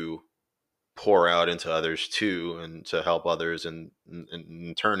that to pour out into others too and to help others, and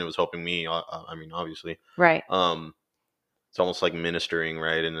in turn it was helping me. I mean, obviously, Right. um it's almost like ministering,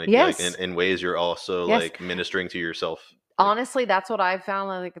 right? And like Yes. in ways you're also Yes. like ministering to yourself, like, Honestly, that's what I've found,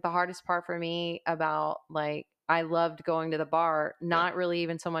 like, the hardest part for me about, like, I loved going to the bar, yeah, not really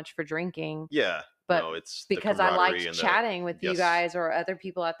even so much for drinking, yeah, but no, it's the because I camaraderie liked and the, chatting with you yes, guys or other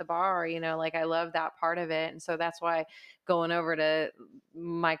people at the bar, like, I love that part of it, and so that's why going over to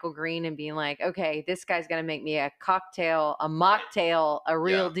Michael Green and being like, "Okay, this guy's gonna make me a cocktail, a right, mocktail, a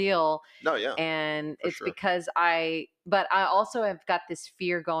real yeah, deal," no, yeah, and for it's sure, because but I also have got this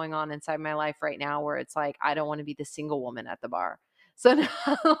fear going on inside my life right now where it's like, I don't wanna be the single woman at the bar. So now,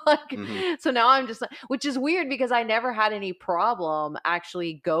 like, hmm so now I'm just like, which is weird because I never had any problem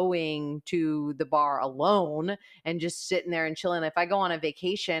actually going to the bar alone and just sitting there and chilling. If I go on a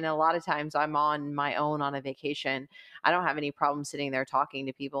vacation, a lot of times I'm on my own on a vacation. I don't have any problem sitting there talking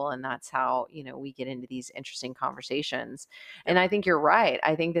to people. And that's how, we get into these interesting conversations. yeah, And I think you're right.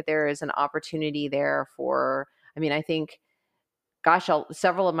 I think that there is an opportunity there I mean, I think, gosh,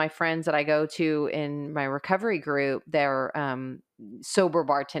 several of my friends that I go to in my recovery group, they're sober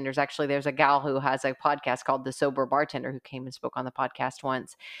bartenders. Actually, there's a gal who has a podcast called The Sober Bartender who came and spoke on the podcast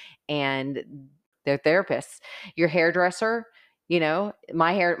once, and they're therapists. Your hairdresser,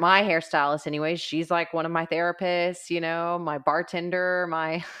 my hairstylist, anyways, she's like one of my therapists. My bartender,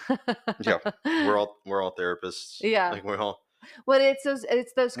 my yeah, we're all therapists, yeah. like we're all, But it's those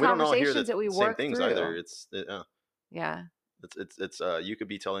we don't all hear the conversations that we same work things either. through. Yeah. It's you could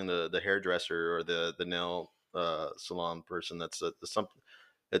be telling the hairdresser or the nail salon person that's something,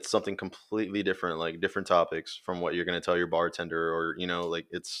 it's something completely different, like different topics from what you're going to tell your bartender, or like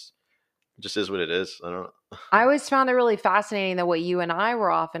it just is what it is. I don't know. I always found it really fascinating that what you and I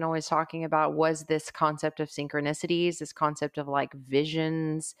were often always talking about was this concept of synchronicities, this concept of like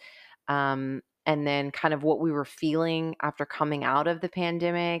visions, and then kind of what we were feeling after coming out of the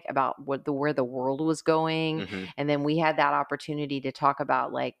pandemic about where the world was going. Hmm. And then we had that opportunity to talk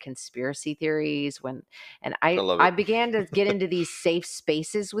about like conspiracy theories and I I love I it. began to get into these safe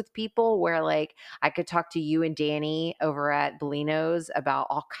spaces with people where like I could talk to you and Danny over at Bellino's about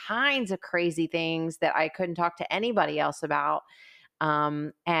all kinds of crazy things that I couldn't talk to anybody else about.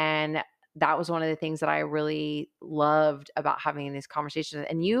 And that was one of the things that I really loved about having these conversations.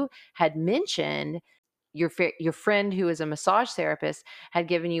 And you had mentioned your friend who is a massage therapist had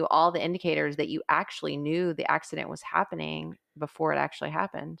given you all the indicators that you actually knew the accident was happening before it actually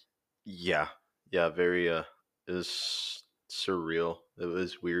happened. Yeah, yeah, very it was surreal. It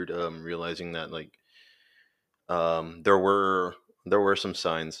was weird realizing that, like, there were some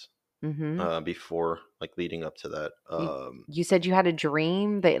signs Mhm. before, like, leading up to that. You said you had a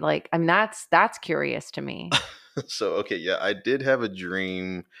dream that like I mean that's curious to me. So okay, yeah, I did have a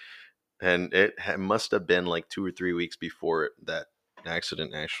dream, and it must have been like 2 or 3 weeks before that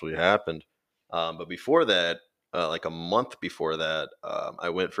accident actually happened. But before that, like a month before that, I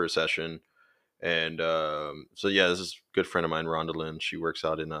went for a session. And so yeah, this is a good friend of mine, Rhonda Lynn. She works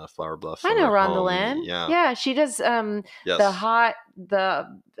out in Flower Bluff, I so I'm know like, Rhonda homie, Lynn. yeah, Yeah, she does the yes, hot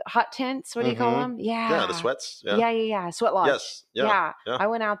tents. What do you call mm-hmm, them? yeah, the Yeah. sweats, yeah, Yeah. Sweat Lodge. yes, yeah, Yeah. yeah. I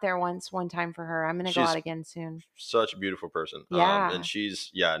went out there one time for her. I'm gonna go out She's again soon. such a beautiful person. And Yeah. she's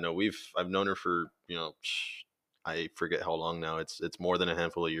yeah, no, I've known her for I forget how long now. It's more than a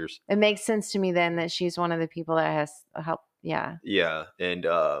handful of years. It makes sense to me then that she's one of the people that has helped. Yeah. Yeah, and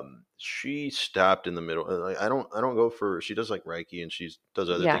she stopped in the middle. Like, I don't go for. She does like Reiki and she does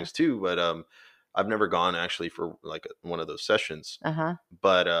other Yeah. things too, but I've never gone actually for like one of those sessions. Uh-huh.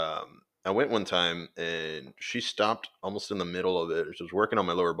 But I went one time and she stopped almost in the middle of it. She was working on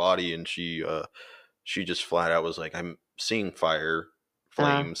my lower body and she just flat out was like, "I'm seeing fire, Uh,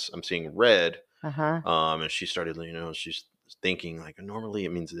 flames. I'm seeing red." uh-huh. And she started, she's thinking like, normally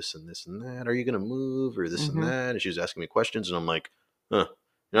it means this and this and that. Are you gonna move or this and Mm-hmm. that? And she was asking me questions, and I'm like, huh.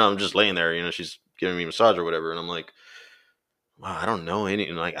 I'm just laying there. She's giving me a massage or whatever, and I'm like, wow, I don't know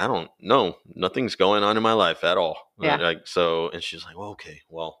any. Like, I don't know. Nothing's going on in my life at all. Yeah. Like so, and she's like, well, okay,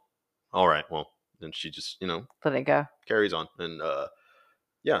 well, all right, well. Then she just, Let it go. carries on, and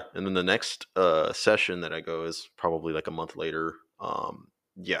yeah, and then the next session that I go is probably like a month later.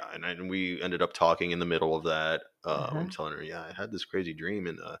 Yeah, and we ended up talking in the middle of that. I'm Uh-huh. telling her, yeah, I had this crazy dream,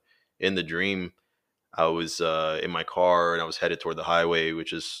 and in the dream, I was in my car and I was headed toward the highway,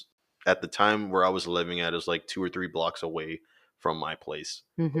 which is at the time where I was living at is like 2 or 3 blocks away from my place,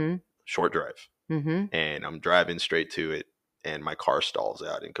 Mm-hmm. short drive, Mm-hmm. and I'm driving straight to it, and my car stalls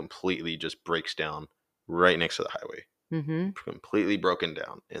out and completely just breaks down right next to the highway, Mm-hmm. completely broken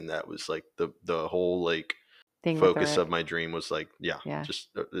down. And that was like the whole like Thing with focus her. of my dream was like, yeah, Yeah. just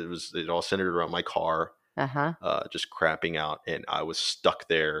it all centered around my car Uh-huh. just crapping out, and I was stuck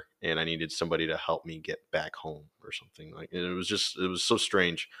there and I needed somebody to help me get back home or something. Like, and it was so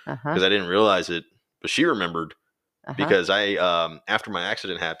strange Uh-huh. because I didn't realize it, but she remembered Uh-huh. because I after my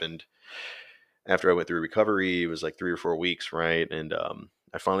accident happened, after I went through recovery, it was like 3 or 4 weeks, right? And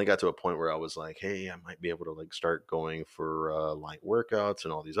I finally got to a point where I was like, hey, I might be able to like start going for light workouts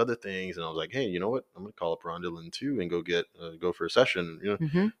and all these other things. And I was like, hey, you know what? I'm gonna call up Rhonda Lynn too and go for a session.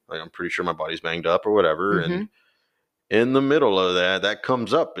 Mm-hmm. Like, I'm pretty sure my body's banged up or whatever. Mm-hmm. And in the middle of that, that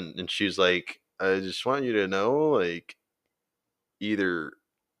comes up, and she's like, I just want you to know, like, either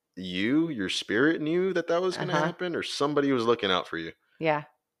your spirit knew that that was gonna Uh-huh. happen, or somebody was looking out for you. Yeah.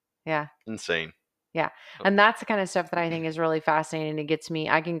 Yeah. Insane. Yeah. Oh, And that's the kind of stuff that I think is really fascinating. It gets me,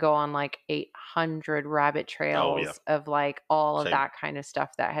 I can go on like 800 rabbit oh yeah, trails of like all of same. that kind of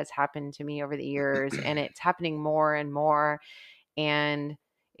stuff that has happened to me over the years. And it's happening more and more. And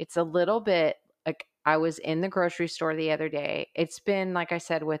it's a little bit like I was in the grocery store the other day. It's been, like I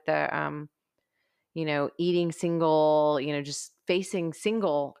said, with the, eating single, just facing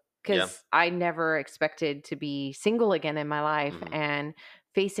single Yeah. because I never expected to be single again in my life. Hmm. And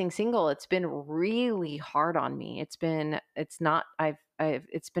facing single, it's been really hard on me. It's been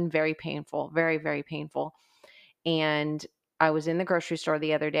very painful, very, very painful. And I was in the grocery store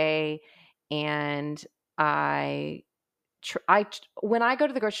the other day and I, when I go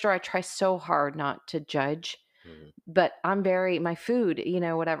to the grocery store, I try so hard not to judge, Hmm. but I'm very my food,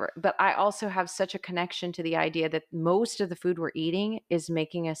 whatever. But I also have such a connection to the idea that most of the food we're eating is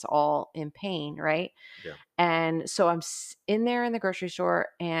making us all in pain, right? Yeah. And so in there in the grocery store,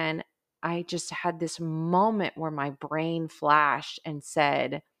 and I just had this moment where my brain flashed and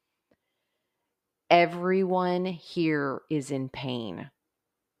said, everyone here is in pain.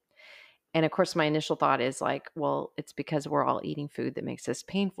 And of course, my initial thought is like, well, it's because we're all eating food that makes us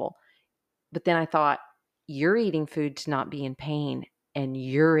painful. But then I thought, you're eating food to not be in pain, and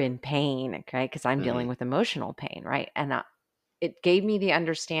you're in pain, okay? Because I'm Hmm. dealing with emotional pain, right? And it gave me the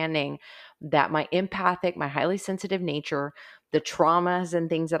understanding that my empathic, my highly sensitive nature, the traumas and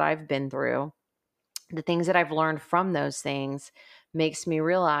things that I've been through, the things that I've learned from those things makes me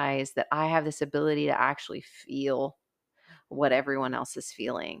realize that I have this ability to actually feel what everyone else is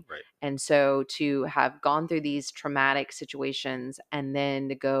feeling. Right. And so to have gone through these traumatic situations and then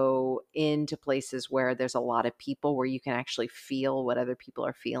to go into places where there's a lot of people where you can actually feel what other people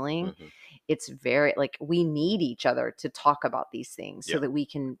are feeling, Hmm. it's very like we need each other to talk about these things so Yeah. that we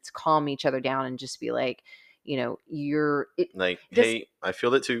can calm each other down and just be like, Like, this hey, I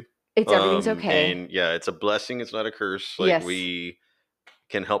feel it too. it's everything's okay. And yeah, it's a blessing. It's not a curse. Like, Yes. we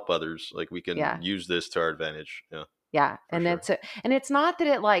can help others. Like, we can Yeah. use this to our advantage. Yeah, Yeah, for sure. and it's not that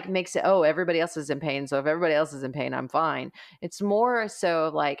it like makes it, oh, everybody else is in pain, so if everybody else is in pain, I'm fine. It's more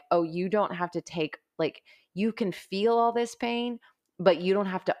so like, oh, you don't have to take like you can feel all this pain, but you don't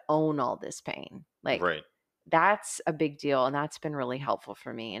have to own all this pain. Like, Right. that's a big deal, and that's been really helpful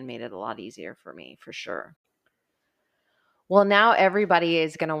for me and made it a lot easier for me, for sure. Well, now everybody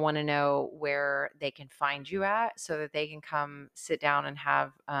is going to want to know where they can find you at so that they can come sit down and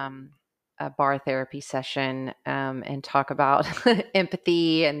have a bar therapy session and talk about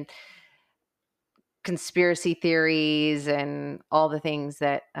empathy and conspiracy theories and all the things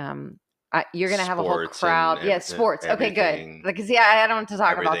that you're going to have a whole Sports and crowd. Yeah, sports. Okay, good. everything. Because, yeah, I don't want to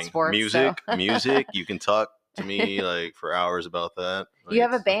talk about Everything. sports. So Music. You can talk to me like for hours about that. Like you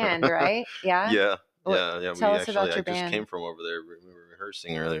have a it's band, right? Yeah. yeah, What, yeah. tell We us actually about I your just band. came from over there. We were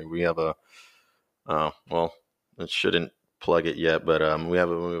rehearsing earlier. We have a well, I shouldn't plug it yet, but we have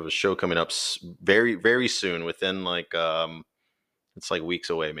a show coming up very very soon. Within like it's like weeks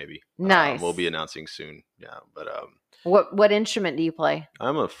away maybe. We'll be Nice. announcing soon. Yeah, but What instrument do you play?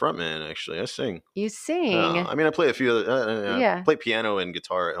 I'm a frontman actually. I sing. You sing. I mean, I play a few other. I Yeah. play piano and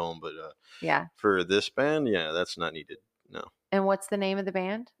guitar at home, but Yeah. for this band, yeah, that's not needed. No. And what's the name of the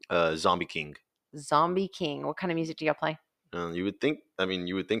band? Zombie King. Zombie King. What kind of music do y'all play? You would think. I mean,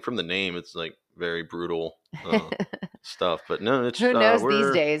 you would think from the name, it's like very brutal stuff, but no, it's Who knows these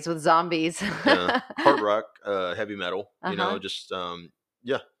we're days with zombies? hard rock, heavy metal. You know, Uh-huh. just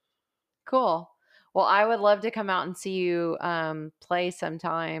yeah. Cool. Well, I would love to come out and see you play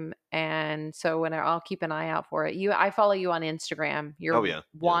sometime. And so I'll keep an eye out for it. I follow you on Instagram. Oh You're yeah, yeah.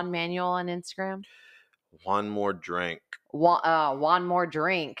 Juan Manuel on Instagram. One more drink. Juan More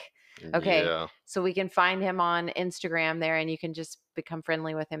Drink. Okay. Yeah, So we can find him on Instagram there and you can just become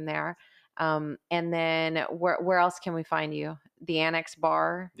friendly with him there. And then where else can we find you? The Annex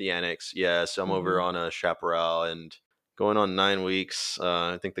Bar. the annex. Yeah, so I'm over Mhm. on Chaparral and going on 9 weeks.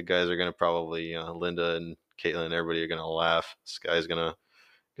 I think the guys are gonna probably Linda and Caitlin and everybody are gonna laugh. This guy's gonna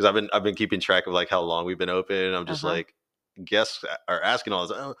because I've been keeping track of like how long we've been open. And I'm just Uh-huh. like guests are asking all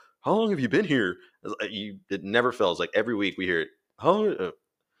this. Oh, how long have you been here? It never fails. Like every week we hear it. How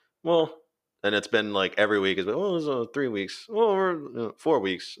well, and it's been like every week is oh, it was 3 weeks. Oh, we're 4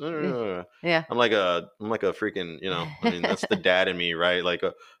 weeks. Yeah. I'm like a freaking I mean that's the dad in me, right? Like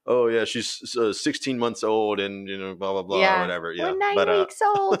oh yeah, she's 16 months old and blah blah blah or Yeah. whatever. We're Yeah, 9 but weeks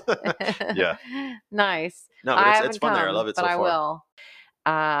old. yeah, Nice. no, but I it's haven't fun there. I come, love it but so I far. will.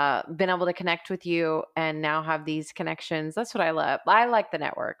 Been able to connect with you and now have these connections. That's what I love. I like the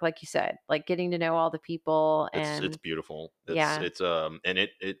network, like you said, like getting to know all the people It's and beautiful. yeah. It's and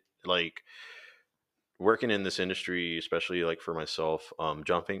it like working in this industry, especially like for myself,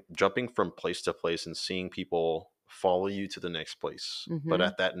 jumping from place to place and seeing people follow you to the next place. But Mhm.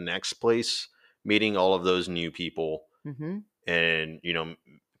 at that next place, meeting all of those new people Mhm. and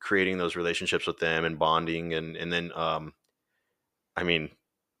creating those relationships with them and bonding and then I mean,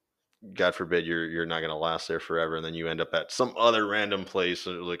 God forbid you're not going to last there forever, and then you end up at some other random place.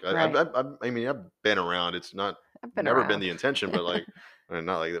 Like Right. I mean, I've been around. It's not I've been never been around. the intention, but like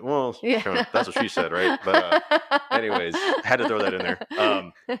not like that. Well, Yeah. that's what she said, right? But anyways, had to throw that in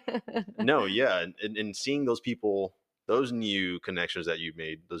there. No, yeah, and seeing those people, those new connections that you've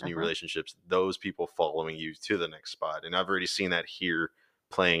made, those new Uh-huh. relationships, those people following you to the next spot, and I've already seen that here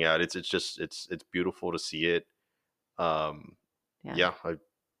playing out. It's just it's beautiful to see it. Um, Yeah. yeah,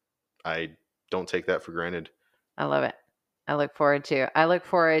 I don't take that for granted. I love it. I look forward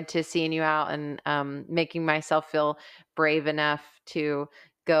to seeing you out and making myself feel brave enough to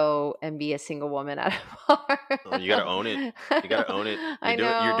go and be a single woman at a Oh, you got to own it. bar. You got to own it. I You're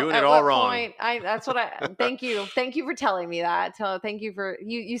know. doing it At all what wrong. point I that's what I thank you. Thank you for telling me that. Thank you for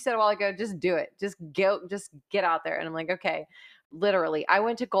you said a while ago, just do it. Just get out there. And I'm like, okay. Literally. I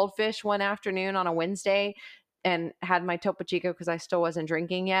went to Goldfish one afternoon on a Wednesday and had my Topo Chico because I still wasn't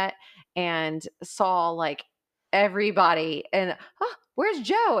drinking yet and saw like everybody and oh, where's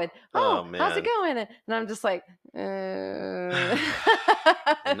Joe? And oh, Oh how's it man. going? And I'm just like, And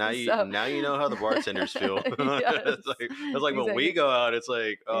so now you know how the bartenders feel. yes, It's like when we exactly. go out, it's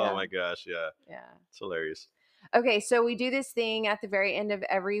like, oh Yeah, my gosh, yeah. yeah. It's hilarious. Okay, so we do this thing at the very end of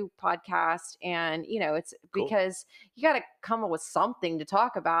every podcast, and it's Cool. because you got to come up with something to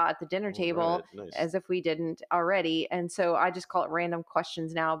talk about at the dinner All table, right. Nice. as if we didn't already. And so I just call it random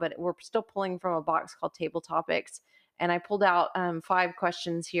questions now, but we're still pulling from a box called Table Topics. And I pulled out 5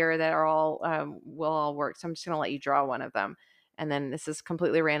 questions here that are all will all work. So I'm just going to let you draw one of them, and then this is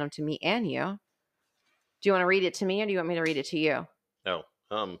completely random to me and you. Do you want to read it to me, or do you want me to read it to you? Oh,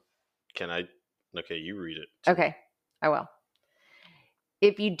 can I? Okay, you read it to me. Okay, I will.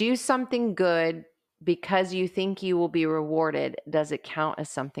 If you do something good because you think you will be rewarded, does it count as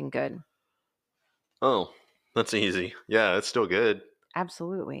something good? Oh, that's easy. Yeah, it's still good.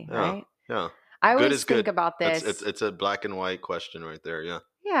 Absolutely, Yeah, right? yeah. I Good is always think good. about It's this. a black and white question right there. Yeah.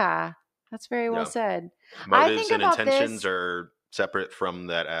 Yeah, that's very well Yeah. said. I Motives think and about intentions this. are separate from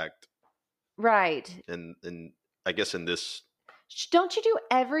that act. Right. And I guess in this, Don't you do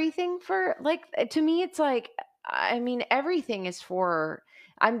everything for like to me it's like I mean everything is for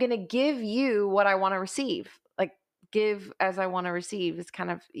I'm going to give you what I want to receive. Like give as I want to receive is kind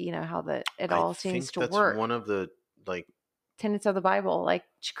of, how it I all seems think to that's work. one of the like Tenets of the Bible, like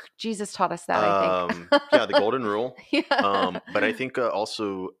Jesus taught us that, I think. yeah, the golden rule. Yeah. But I think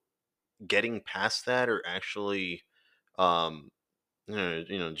also getting past that, or actually um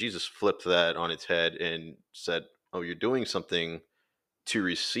Jesus flipped that on its head and said, "Oh, you're doing something to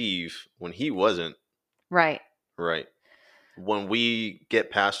receive," when he wasn't, Right. right? When we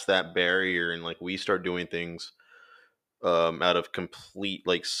get past that barrier and like we start doing things out of complete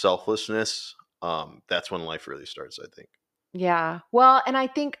like selflessness, that's when life really starts, I think. Yeah. Well, and I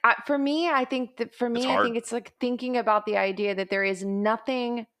think for me, It's I hard. think it's like thinking about the idea that there is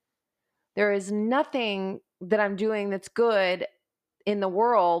nothing that I'm doing that's good in the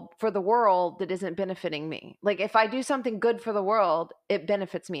world for the world that isn't benefiting me. Like if I do something good for the world, it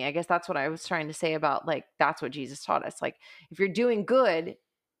benefits me. I guess that's what I was trying to say about like that's what Jesus taught us. Like if you're doing good,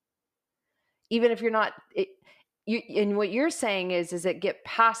 even if you're not you and what you're saying is it get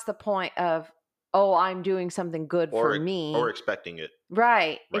past the point of oh, I'm doing something good for Or me. expecting it.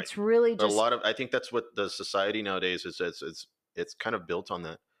 Right. Right. It's really A just lot of, I think that's what the society nowadays is. It's kind of built on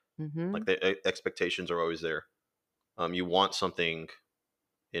that. Like mhm. the expectations are always there. You want something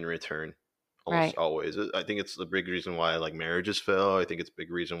in return, almost Right. always. I think it's the big reason why like marriages fail. I think it's a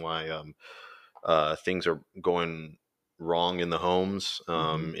big reason why things are going wrong in the homes,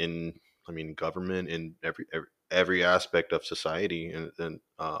 Mhm. in, I mean, government, in every aspect of society, and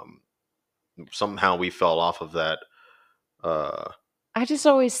somehow we fell off of that. Uh, I just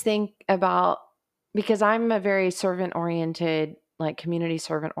always think about because I'm a very servant oriented, like community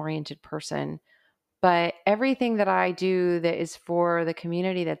servant oriented person, but everything that I do that is for the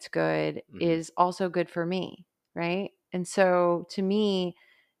community that's good mhm. is also good for me, right? And so to me,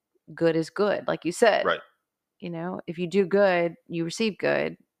 good is good, like you said. Right. If you do good, you receive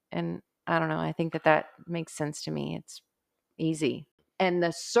good, and I don't know, I think that that makes sense to me. It's easy. And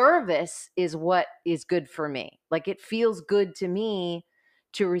the service is what is good for me. Like it feels good to me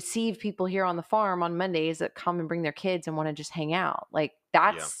to receive people here on the farm on Mondays that come and bring their kids and want to just hang out. Like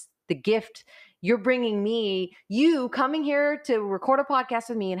Yeah. that's the gift you're bringing me. You coming here to record a podcast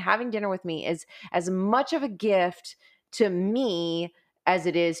with me and having dinner with me is as much of a gift to me as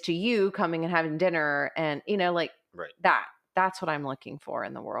it is to you coming and having dinner and like Right. that that's what I'm looking for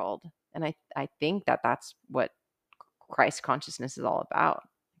in the world. And I think that that's what Christ consciousness is all about.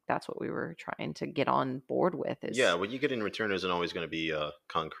 That's what we were trying to get on board with Yeah, is what you get in return isn't always going to be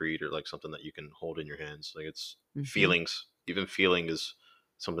concrete or like something that you can hold in your hands. Like it's mhm, feelings. Even feeling is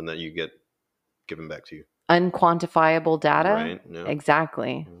something that you get given back to you. unquantifiable data. Right? Yeah.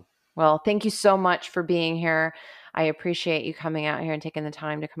 Exactly. Mm. Well, thank you so much for being here. I appreciate you coming out here and taking the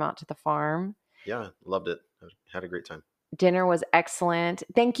time to come out to the farm. Yeah, loved it. Had a great time. Dinner was excellent.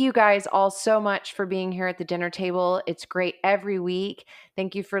 Thank you guys all so much for being here at the dinner table. It's great every week.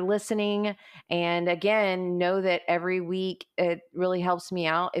 Thank you for listening. And again, know that every week it really helps me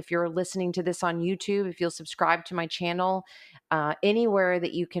out. If you're listening to this on YouTube, if you'll subscribe to my channel, anywhere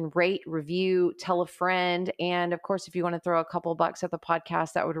that you can rate, review, tell a friend. And of course, if you want to throw a couple bucks at the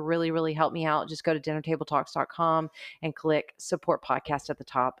podcast, that would really, really help me out. Just go to dinnertabletalks.com and click support podcast at the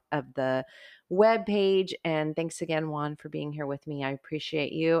top of the webpage. And thanks again, Juan, for being here with me. I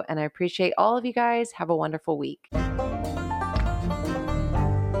appreciate you and I appreciate all of you guys. Have a wonderful week.